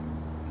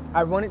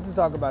 I wanted to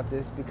talk about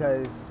this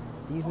because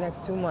these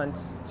next 2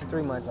 months to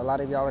 3 months, a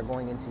lot of y'all are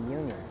going into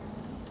union.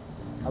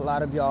 A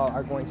lot of y'all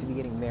are going to be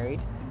getting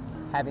married,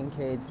 having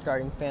kids,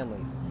 starting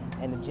families.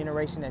 And the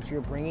generation that you're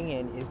bringing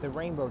in is the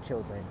rainbow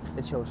children,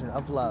 the children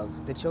of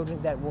love, the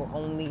children that will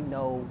only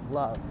know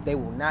love. They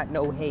will not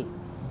know hate.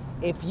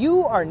 If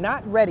you are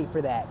not ready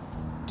for that,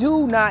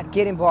 do not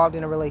get involved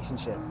in a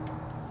relationship,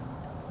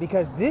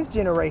 because this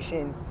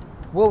generation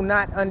will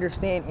not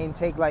understand and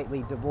take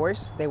lightly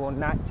divorce. They will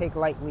not take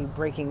lightly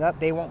breaking up.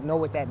 They won't know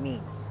what that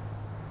means.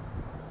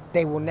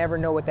 They will never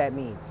know what that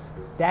means.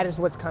 That is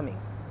what's coming.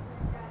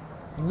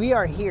 We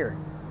are here.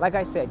 Like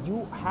I said,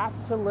 you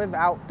have to live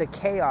out the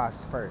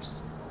chaos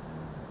first,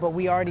 but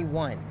we already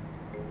won.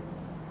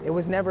 It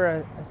was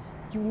never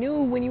you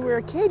knew when you were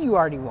a kid you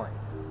already won.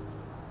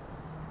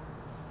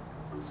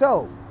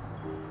 So,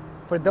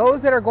 for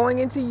those that are going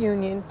into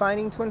union,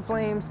 finding twin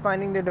flames,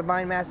 finding their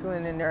divine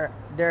masculine and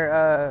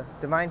their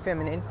divine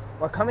feminine,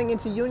 or coming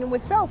into union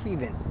with self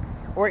even,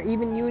 or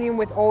even union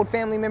with old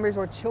family members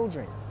or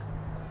children,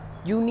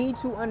 you need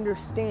to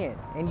understand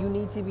and you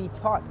need to be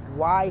taught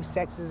why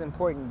sex is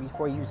important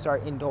before you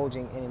start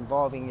indulging and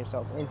involving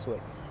yourself into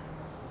it.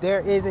 There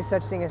is a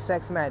such thing as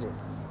sex magic.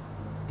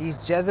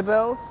 These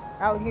Jezebels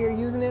out here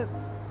using it,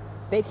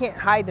 they can't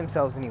hide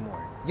themselves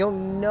anymore. You'll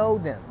know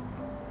them.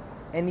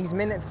 And these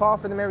men that fall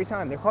for them every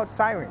time, they're called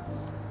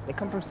sirens. They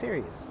come from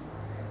Sirius.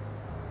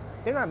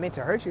 They're not meant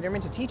to hurt you, they're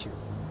meant to teach you.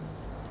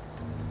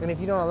 And if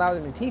you don't allow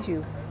them to teach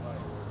you,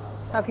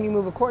 how can you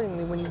move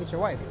accordingly when you get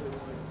your wife?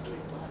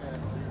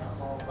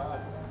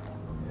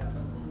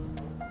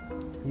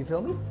 You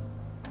feel me?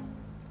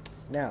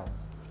 Now,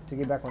 to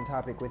get back on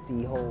topic with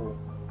the whole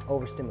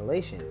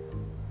overstimulation,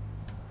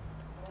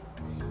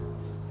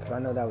 because I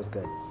know that was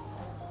good.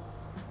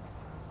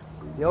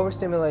 The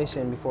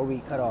overstimulation, before we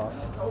cut off,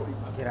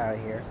 get out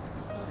of here,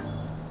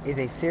 is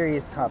a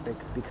serious topic,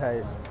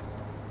 because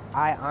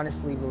I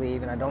honestly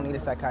believe, and I don't need a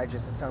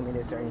psychiatrist to tell me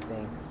this or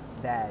anything,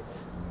 that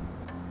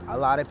a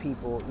lot of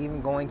people,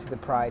 even going to the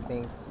Pride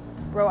things,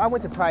 bro, I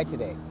went to Pride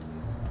today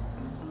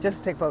just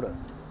to take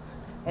photos.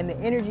 And the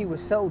energy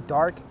was so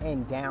dark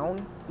and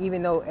down,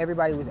 even though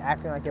everybody was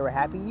acting like they were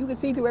happy. You could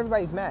see through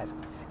everybody's mask.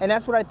 And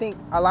that's what I think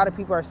a lot of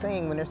people are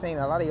saying when they're saying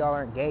a lot of y'all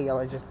aren't gay, y'all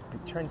are just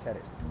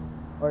trendsetters.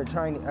 Or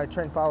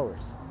trend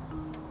followers.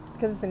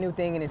 Because it's the new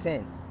thing and it's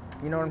in.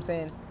 You know what I'm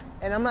saying?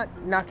 And I'm not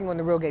knocking on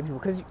the real gay people.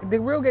 Because the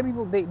real gay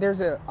people, there's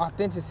an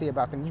authenticity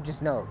about them. You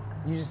just know.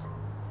 You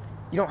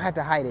don't have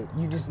to hide it.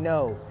 You just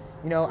know.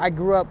 You know, I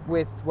grew up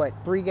with,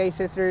 3 gay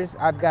sisters.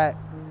 I've got...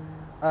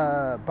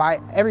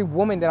 every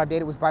woman that I've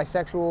dated was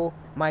bisexual.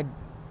 My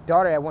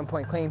daughter at one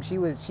point claimed she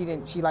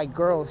liked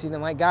girls, she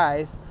didn't like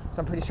guys, so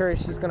I'm pretty sure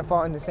she's gonna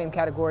fall in the same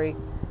category.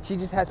 She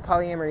just has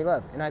polyamory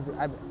love. And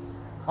I've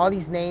all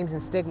these names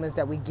and stigmas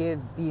that we give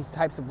these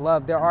types of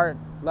love, there are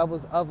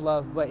levels of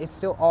love, but it's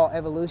still all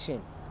evolution.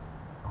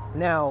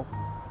 Now,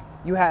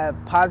 you have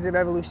positive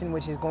evolution,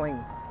 which is going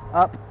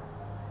up,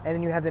 and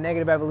then you have the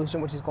negative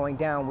evolution, which is going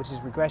down, which is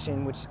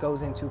regression, which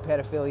goes into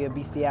pedophilia,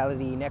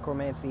 bestiality,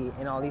 necromancy,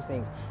 and all these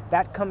things.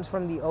 That comes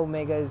from the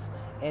omegas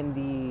and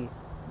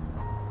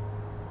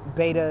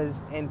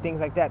betas and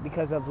things like that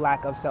because of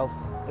lack of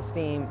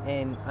self-esteem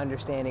and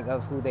understanding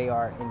of who they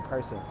are in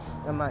person.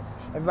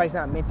 Everybody's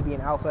not meant to be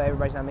an alpha,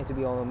 everybody's not meant to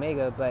be an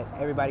omega, but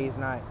everybody is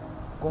not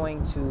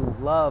going to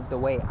love the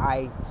way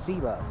I see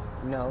love.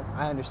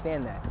 I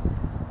understand that.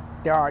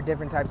 There are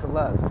different types of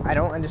love. I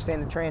don't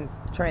understand the trend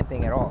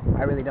thing at all.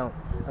 I really don't.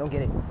 I don't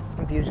get it. It's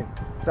confusion.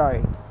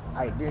 Sorry.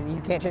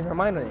 You can't change my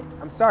mind on it.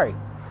 I'm sorry.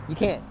 You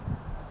can't.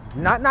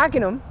 Not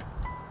knocking them.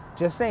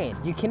 Just saying.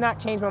 You cannot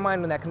change my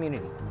mind on that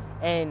community.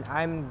 And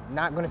I'm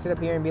not going to sit up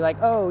here and be like,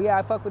 oh, yeah,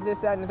 I fuck with this,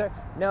 that, and the third.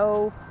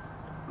 No,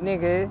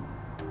 nigga.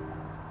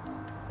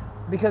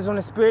 Because on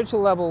a spiritual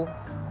level,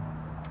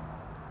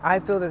 I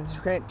feel that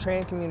the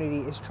trans community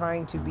is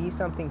trying to be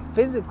something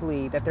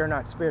physically that they're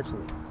not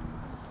spiritually.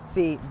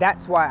 See,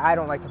 that's why I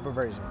don't like the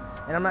perversion.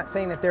 And I'm not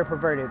saying that they're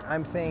perverted.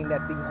 I'm saying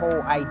that the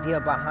whole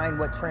idea behind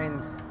what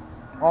trans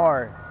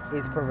are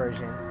is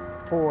perversion.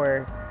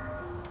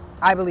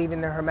 I believe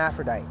in the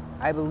hermaphrodite.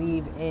 I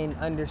believe in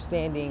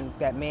understanding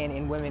that man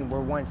and women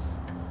were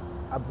once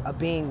a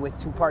being with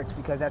two parts,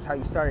 because that's how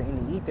you started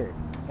in the ether.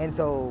 And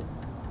so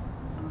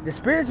the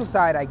spiritual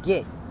side I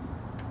get,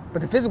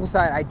 but the physical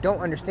side I don't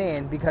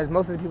understand, because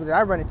most of the people that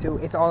I run into,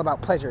 it's all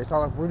about pleasure. It's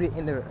all rooted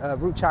in the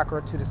root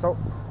chakra to the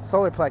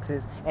solar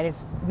plexus, and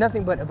it's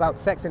nothing but about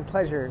sex and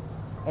pleasure.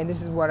 And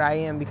this is what I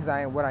am because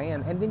I am what I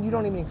am. And then you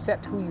don't even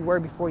accept who you were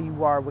before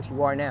you are what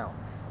you are now.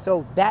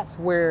 So that's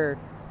where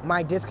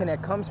my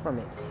disconnect comes from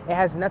it. It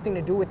has nothing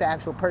to do with the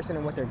actual person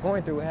and what they're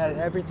going through. It has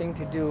everything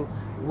to do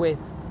with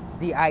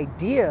the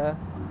idea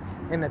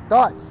and the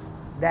thoughts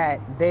that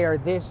they are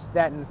this,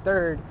 that, and the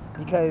third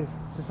because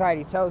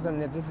society tells them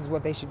that this is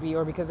what they should be,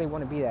 or because they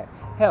want to be that.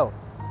 Hell,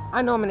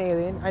 I know I'm an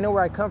alien. I know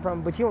where I come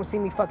from, but you don't see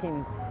me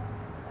fucking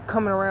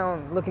coming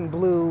around looking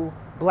blue,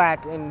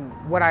 black, and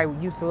what I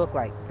used to look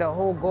like. The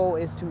whole goal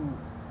is to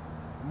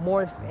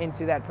morph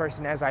into that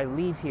person as I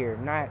leave here,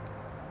 not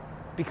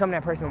become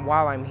that person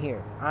while I'm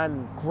here.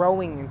 I'm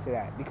growing into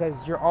that,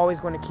 because you're always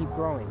going to keep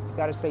growing. You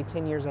got to stay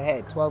 10 years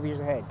ahead, 12 years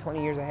ahead,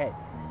 20 years ahead.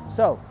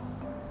 So,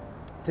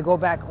 to go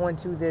back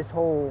onto this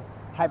whole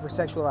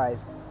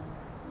hypersexualized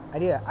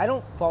idea, I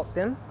don't fault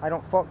them. I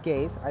don't fault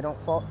gays. I don't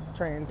fault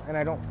trans, and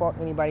I don't fault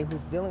anybody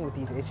who's dealing with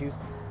these issues,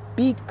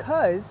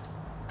 because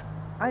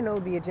I know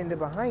the agenda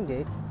behind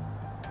it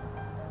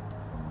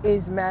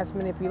is mass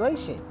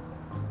manipulation.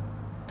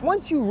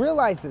 Once you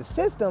realize the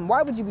system,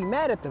 why would you be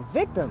mad at the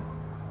victim?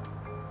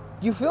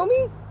 You feel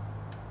me?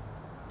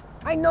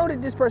 I know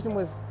that this person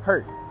was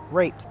hurt,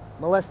 raped,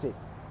 molested,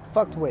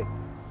 fucked with,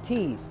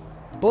 teased,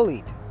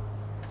 bullied,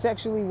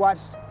 sexually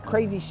watched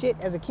crazy shit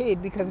as a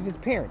kid because of his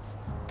parents,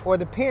 or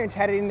the parents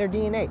had it in their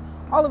DNA.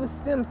 All of us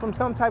stem from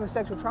some type of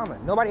sexual trauma.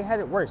 Nobody has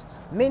it worse.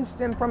 Men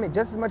stem from it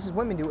just as much as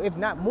women do, if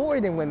not more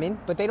than women,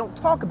 but they don't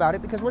talk about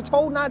it because we're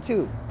told not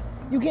to.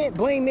 You can't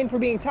blame men for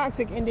being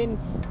toxic and then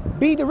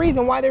be the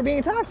reason why they're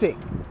being toxic.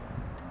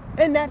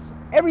 And that's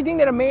everything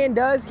that a man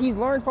does, he's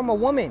learned from a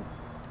woman.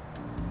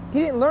 He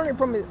didn't learn it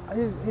from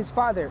his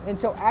father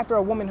until after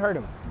a woman hurt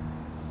him.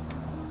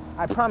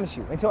 I promise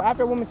you. Until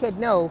after a woman said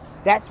no,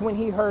 that's when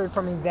he heard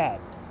from his dad.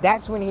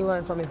 That's when he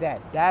learned from his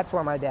dad. That's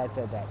why my dad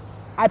said that.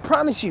 I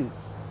promise you.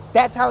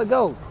 That's how it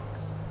goes.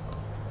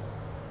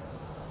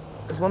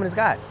 This woman is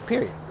God.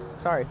 Period.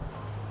 Sorry.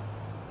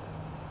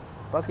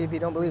 Fuck you if you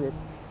don't believe it.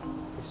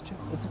 It's true.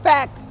 It's a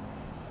fact.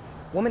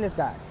 Woman is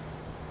God.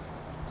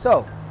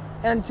 So,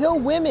 until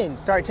women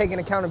start taking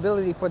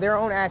accountability for their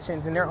own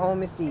actions and their own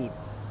misdeeds,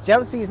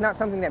 jealousy is not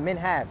something that men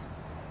have.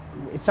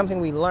 It's something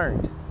we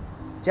learned.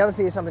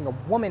 Jealousy is something a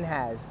woman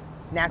has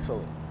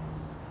naturally.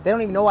 They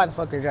don't even know why the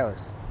fuck they're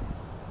jealous.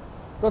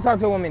 Go talk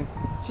to a woman.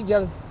 She's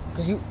jealous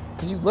because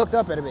you looked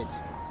up at a bitch.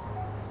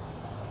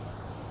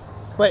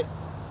 But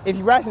if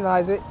you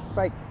rationalize it, it's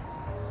like,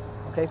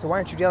 okay, so why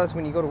aren't you jealous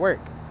when you go to work?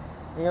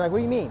 And you're like, what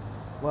do you mean?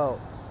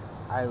 Well,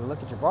 I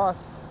look at your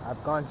boss,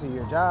 I've gone to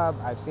your job,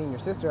 I've seen your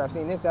sister, I've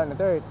seen this, that, and the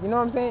third. You know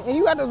what I'm saying? And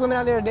you got those women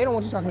out there, they don't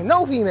want you talking to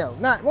no female.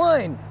 Not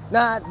one.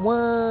 Not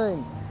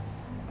one.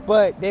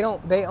 But they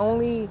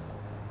only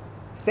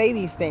say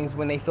these things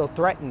when they feel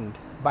threatened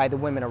by the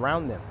women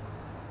around them.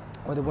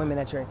 Or the women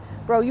that you're...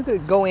 Bro, you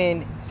could go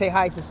in, say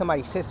hi to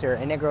somebody's sister,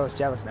 and that girl is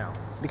jealous now.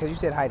 Because you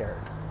said hi to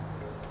her.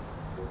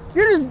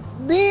 You're just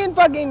being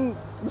fucking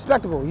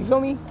respectable. You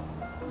feel me?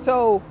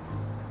 So,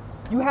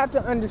 you have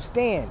to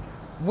understand.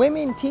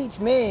 Women teach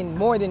men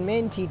more than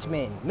men teach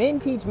men. Men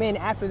teach men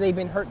after they've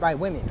been hurt by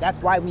women. That's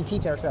why we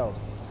teach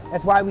ourselves.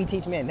 That's why we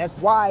teach men. That's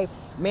why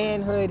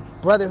manhood,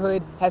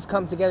 brotherhood has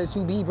come together to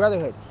be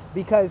brotherhood.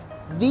 Because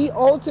the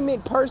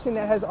ultimate person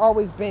that has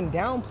always been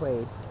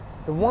downplayed,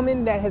 the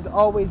woman that has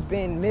always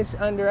been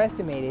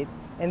misunderestimated,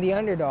 and the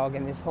underdog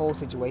in this whole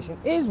situation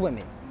is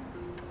women.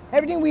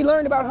 Everything we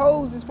learned about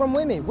hoes is from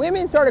women.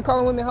 Women started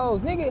calling women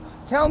hoes. Nigga,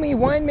 tell me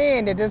one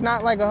man that does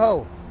not like a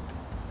hoe.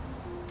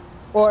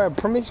 Or a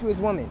promiscuous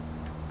woman.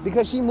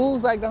 Because she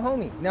moves like the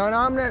homie. Now,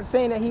 I'm not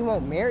saying that he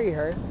won't marry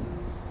her.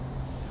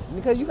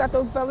 Because you got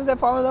those fellas that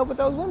fall in love with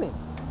those women.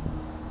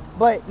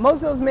 But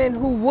most of those men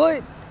who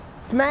would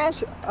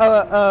smash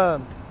a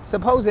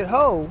supposed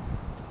hoe,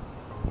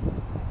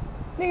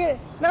 Nigga,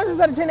 9 times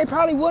out of 10, they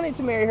probably wanted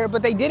to marry her,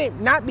 but they did it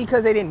not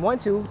because they didn't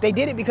want to. They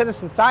did it because of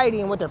society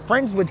and what their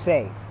friends would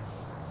say.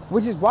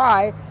 Which is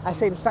why I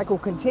say the cycle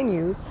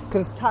continues,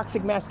 because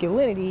toxic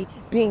masculinity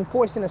being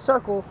forced in a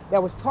circle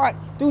that was taught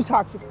through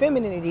toxic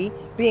femininity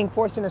being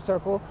forced in a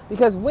circle,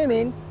 because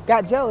women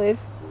got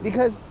jealous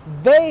because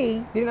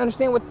they didn't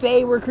understand what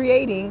they were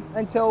creating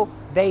until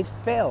they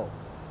fell.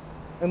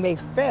 And they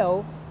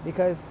fell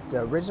because the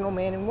original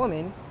man and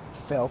woman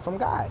fell from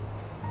God.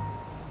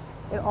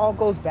 It all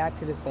goes back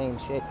to the same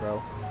shit,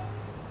 bro.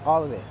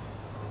 All of it.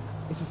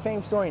 It's the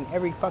same story in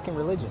every fucking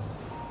religion.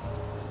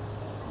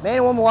 Man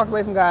and woman walked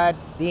away from God.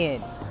 The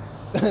end.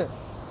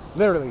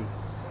 Literally.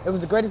 It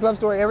was the greatest love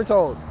story ever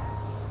told.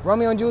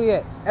 Romeo and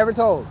Juliet ever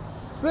told.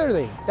 It's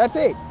literally. That's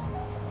it.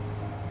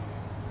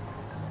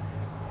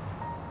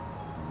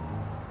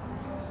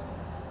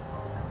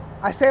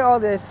 I say all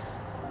this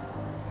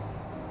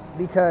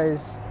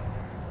because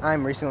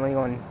I'm recently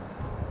on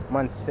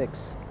month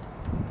 6.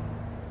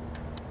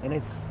 And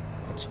it's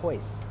a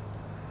choice.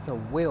 It's a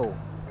will.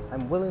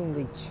 I'm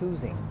willingly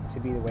choosing to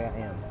be the way I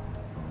am.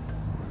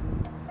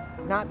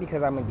 Not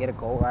because I'm going to get a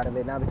goal out of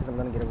it. Not because I'm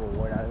going to get a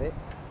reward out of it.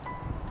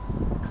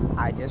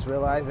 I just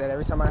realized that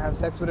every time I have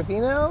sex with a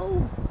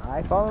female,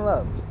 I fall in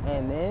love.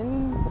 And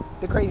then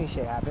the crazy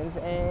shit happens.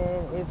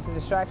 And it's a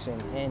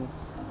distraction. And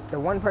the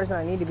one person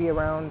I need to be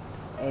around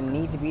and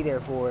need to be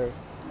there for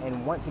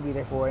and want to be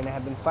there for and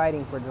have been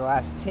fighting for the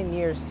last 10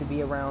 years to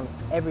be around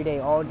every day,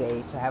 all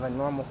day, to have a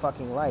normal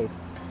fucking life,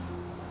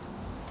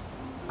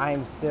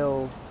 I'm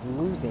still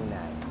losing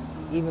that,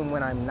 even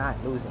when I'm not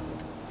losing it.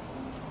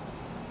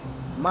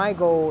 My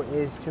goal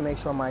is to make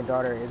sure my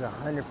daughter is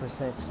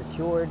 100%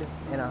 secured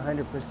and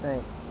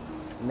 100%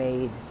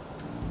 made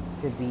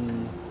to be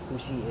who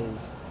she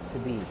is to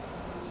be.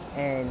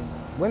 And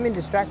women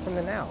distract from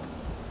the now,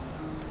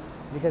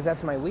 because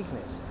that's my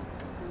weakness.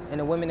 And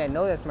the women that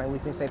know that's my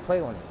weakness, they play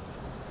on it.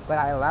 But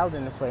I allow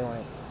them to play on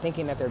it,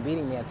 thinking that they're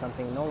beating me at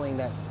something, knowing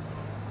that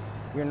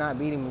you're not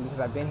beating me because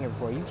I've been here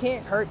before. You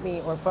can't hurt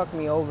me or fuck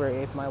me over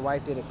if my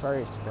wife did it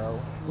first, bro.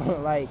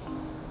 Like,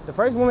 the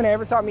first woman that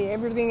ever taught me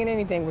everything and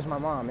anything was my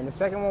mom, and the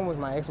second one was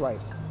my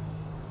ex-wife.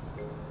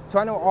 So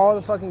I know all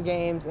the fucking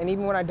games, and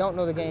even when I don't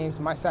know the games,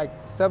 my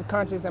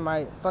subconscious and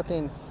my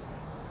fucking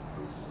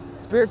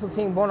spiritual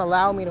team won't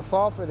allow me to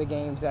fall for the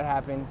games that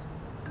happen.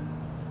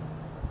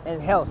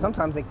 And hell,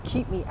 sometimes they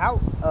keep me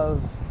out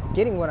of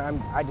getting what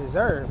I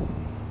deserve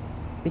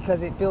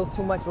because it feels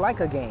too much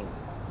like a game.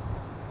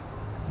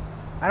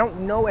 I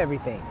don't know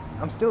everything.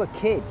 I'm still a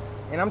kid,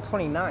 and I'm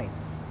 29.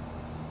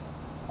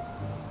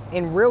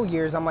 In real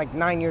years, I'm like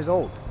 9 years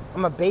old.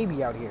 I'm a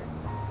baby out here.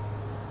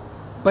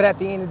 But at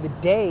the end of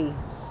the day,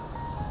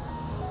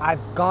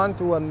 I've gone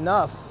through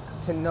enough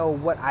to know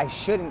what I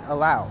shouldn't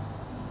allow.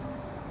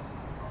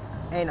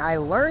 And I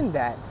learned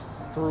that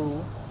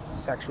through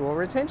sexual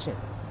retention.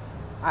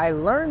 I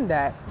learned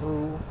that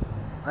through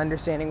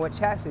understanding what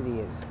chastity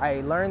is.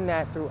 I learned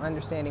that through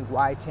understanding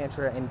why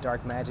tantra and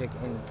dark magic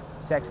and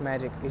sex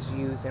magic is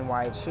used, and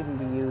why it shouldn't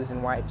be used,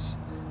 and why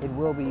it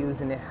will be used,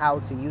 and how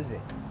to use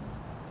it.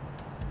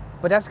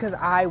 But that's because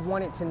I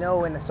wanted to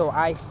know, and so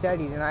I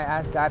studied and I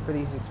asked God for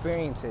these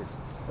experiences.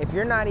 If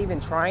you're not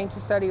even trying to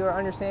study or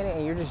understand it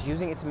and you're just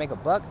using it to make a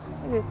buck,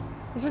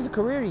 it's just a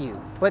career to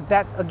you. But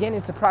that's, again,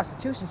 it's the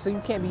prostitution, so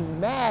you can't be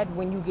mad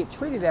when you get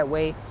treated that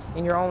way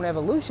in your own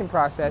evolution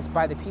process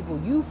by the people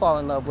you fall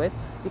in love with.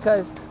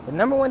 Because the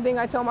number one thing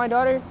I tell my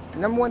daughter, the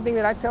number one thing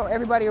that I tell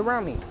everybody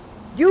around me,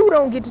 you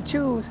don't get to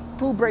choose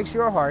who breaks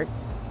your heart,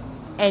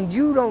 and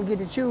you don't get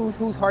to choose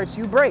whose hearts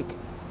you break.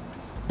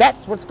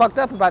 That's what's fucked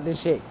up about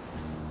this shit.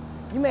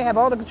 You may have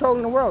all the control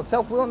in the world,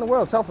 self-will in the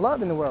world,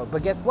 self-love in the world,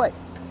 but guess what?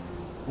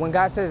 When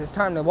God says it's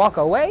time to walk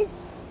away,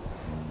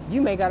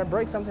 you may gotta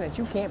break something that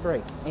you can't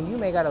break, and you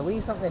may gotta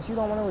leave something that you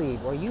don't want to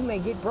leave, or you may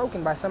get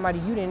broken by somebody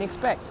you didn't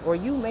expect, or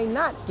you may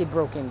not get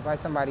broken by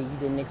somebody you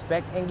didn't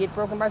expect and get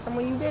broken by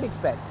someone you did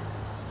expect.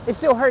 It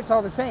still hurts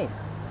all the same.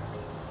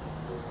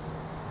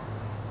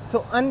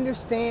 So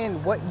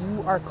understand what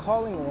you are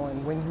calling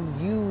on when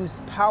you use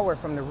power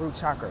from the root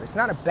chakra. It's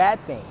not a bad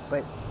thing,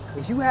 but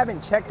if you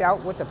haven't checked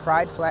out what the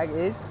pride flag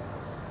is,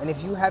 and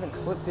if you haven't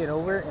flipped it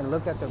over and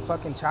looked at the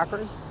fucking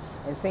chakras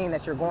and saying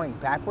that you're going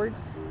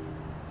backwards,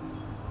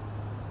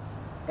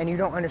 and you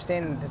don't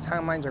understand that the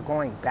timelines are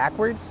going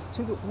backwards,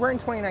 we're in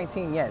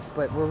 2019, yes,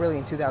 but we're really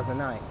in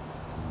 2009.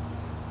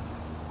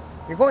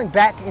 You're going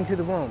back into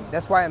the womb.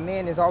 That's why a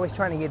man is always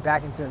trying to get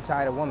back into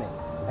inside a woman,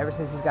 ever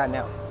since he's gotten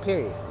out,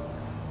 period.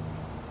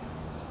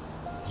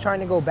 He's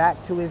trying to go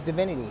back to his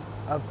divinity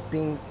of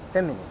being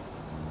feminine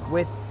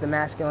with the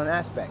masculine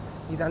aspect.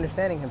 He's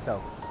understanding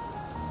himself.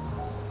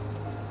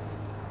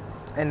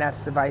 And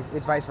it's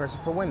vice versa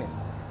for women.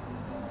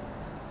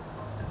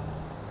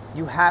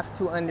 You have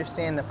to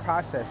understand the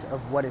process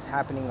of what is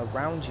happening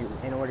around you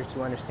in order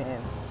to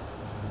understand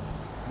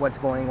what's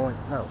going on.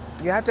 No,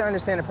 you have to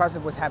understand the process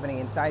of what's happening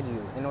inside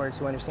you in order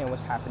to understand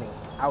what's happening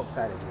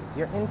outside of you.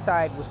 Your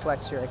inside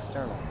reflects your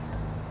external.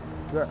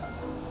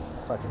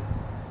 Fuck it.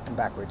 I'm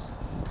backwards.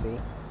 See?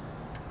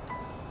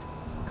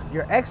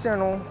 Your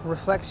external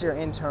reflects your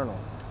internal.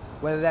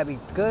 Whether that be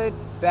good,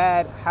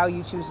 bad, how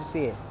you choose to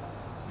see it.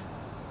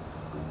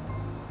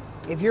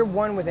 If you're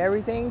one with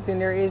everything, then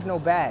there is no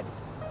bad.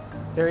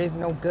 There is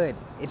no good.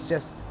 It's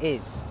just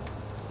is.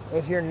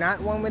 If you're not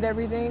one with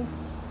everything,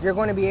 you're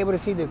going to be able to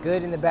see the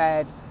good and the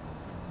bad,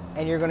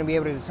 and you're going to be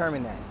able to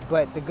determine that.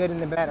 But the good and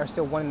the bad are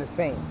still one and the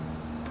same.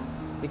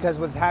 Because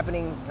what's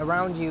happening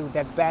around you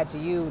that's bad to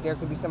you, there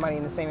could be somebody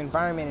in the same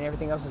environment and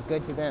everything else is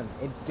good to them.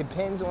 It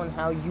depends on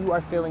how you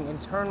are feeling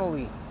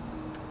internally.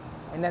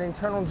 And that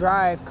internal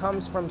drive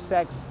comes from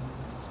sex,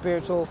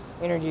 spiritual,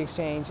 energy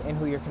exchange, and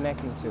who you're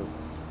connecting to.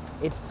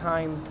 It's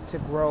time to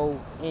grow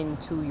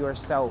into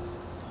yourself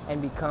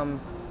and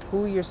become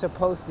who you're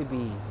supposed to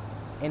be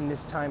in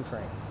this time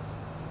frame.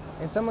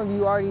 And some of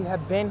you already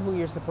have been who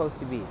you're supposed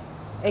to be.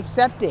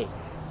 Accept it.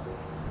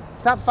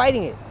 Stop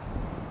fighting it.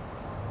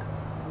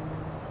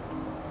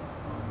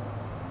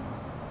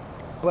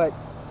 But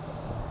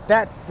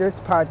that's this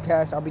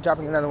podcast. I'll be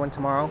dropping another one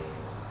tomorrow.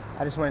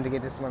 I just wanted to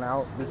get this one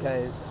out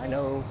because I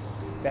know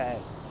that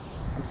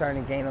I'm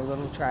starting to gain a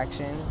little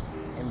traction.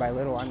 And by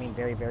little, I mean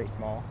very, very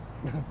small.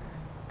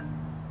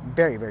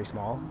 Very, very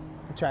small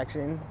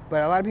traction.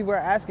 But a lot of people are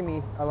asking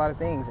me a lot of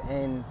things.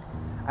 And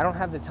I don't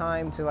have the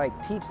time to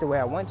teach the way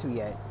I want to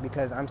yet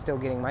because I'm still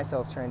getting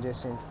myself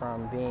transitioned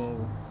from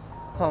being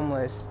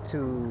homeless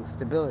to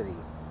stability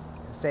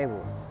and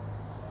stable.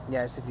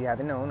 Yes, if you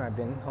haven't known, I've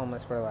been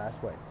homeless for the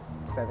last,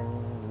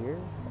 7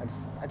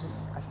 years?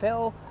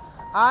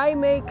 I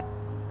make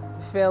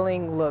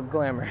failing look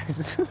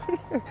glamorous.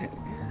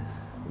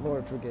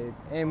 Lord forgive.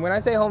 And when I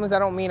say homeless, I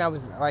don't mean I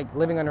was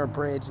living under a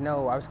bridge.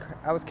 No, I was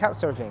couch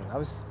surfing. I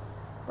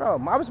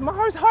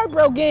was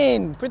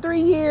heartbroken for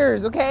 3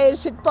 years, okay?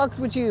 This shit fucks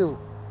with you.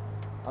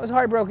 I was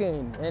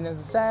heartbroken. And as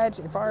a Sag,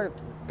 if our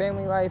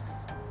family life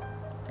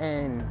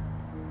and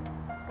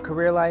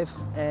career life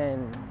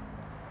and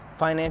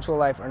financial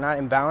life are not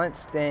in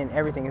balance, then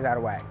everything is out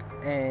of whack.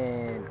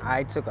 And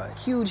I took a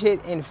huge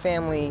hit in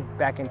family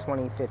back in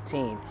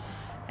 2015,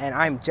 and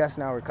I'm just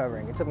now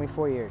recovering. It took me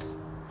 4 years.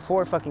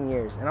 4 fucking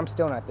years, and I'm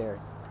still not there.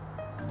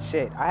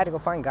 Shit, I had to go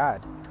find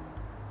God.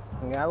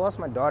 I lost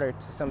my daughter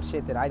to some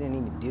shit that I didn't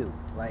even do.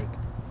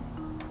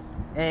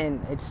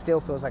 And it still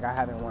feels like I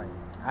haven't won.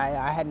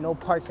 I had no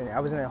parts in it. I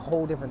was in a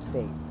whole different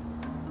state.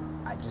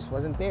 I just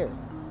wasn't there.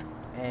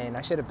 And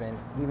I should have been,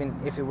 even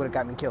if it would have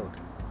got me killed.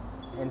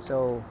 And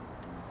so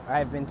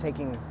I've been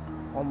taking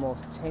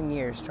almost 10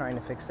 years trying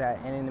to fix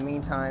that. And in the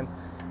meantime,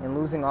 in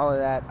losing all of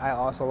that, I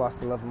also lost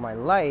the love of my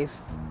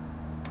life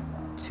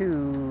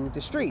to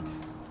the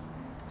streets.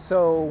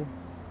 So,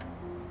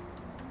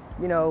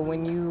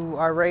 when you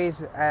are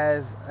raised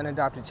as an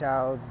adopted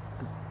child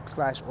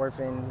 /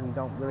 orphan, you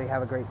don't really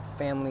have a great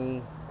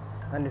family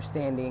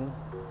understanding,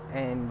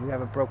 and you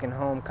have a broken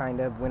home kind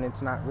of when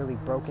it's not really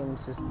broken.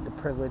 It's just the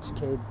privileged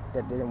kid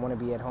that didn't want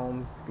to be at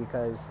home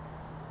because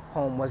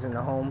home wasn't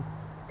a home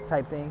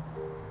type thing.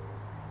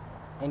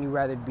 And you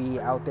rather be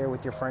out there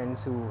with your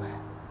friends who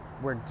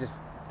were just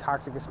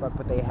toxic as fuck,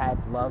 but they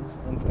had love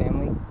and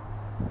family.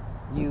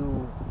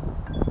 You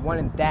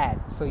wanted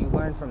that, so you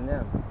learned from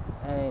them.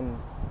 And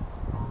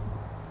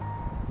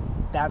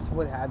that's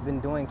what I've been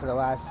doing for the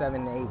last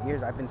 7 to 8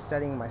 years. I've been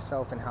studying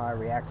myself and how I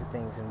react to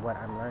things and what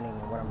I'm learning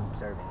and what I'm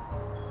observing.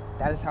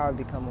 That is how I've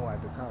become who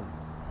I've become.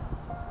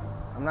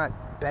 I'm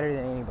not better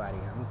than anybody.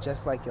 I'm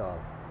just like y'all.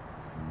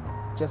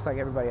 Just like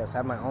everybody else. I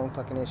have my own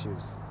fucking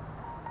issues.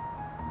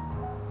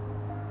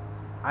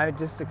 I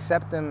just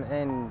accept them,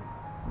 and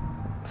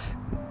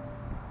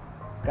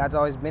God's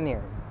always been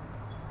here.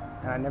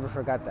 And I never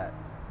forgot that.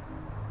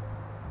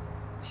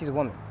 She's a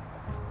woman.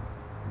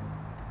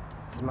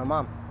 She's my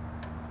mom.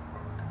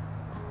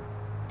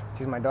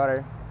 She's my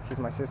daughter. She's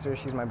my sister.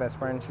 She's my best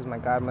friend. She's my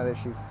godmother.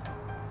 It's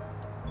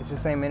the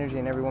same energy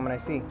in every woman I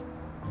see.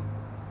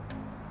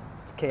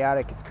 It's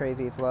chaotic. It's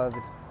crazy. It's love.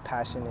 It's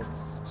passion.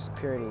 It's just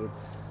purity.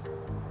 It's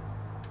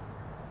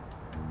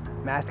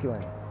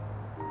masculine.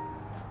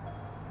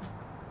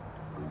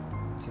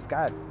 She's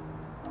God.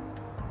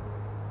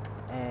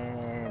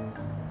 And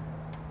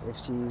if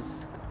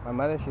she's my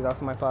mother, she's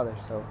also my father.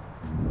 So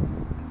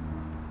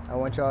I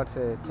want y'all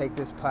to take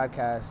this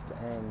podcast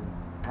and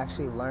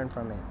actually learn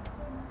from it.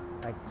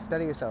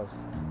 Study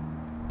yourselves.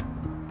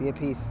 Be at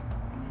peace.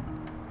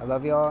 I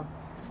love y'all.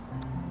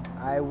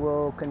 I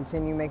will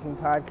continue making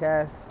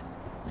podcasts.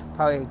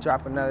 Probably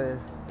drop another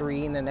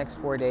 3 in the next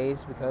 4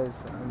 days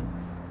because I'm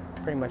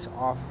pretty much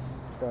off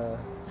the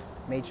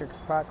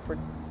Matrix clock for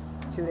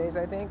 2 days,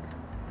 I think.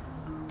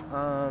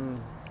 A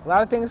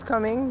lot of things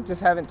coming,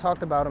 just haven't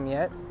talked about them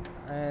yet,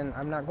 and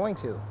I'm not going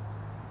to.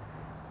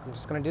 I'm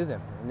just going to do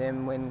them. And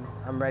then when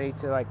I'm ready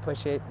to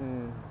push it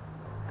and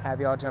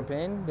have y'all jump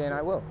in, then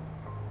I will.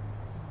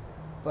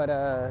 But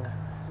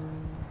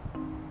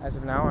as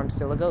of now, I'm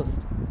still a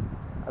ghost.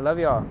 I love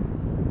y'all.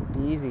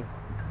 Be easy.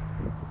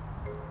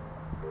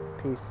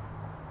 Peace.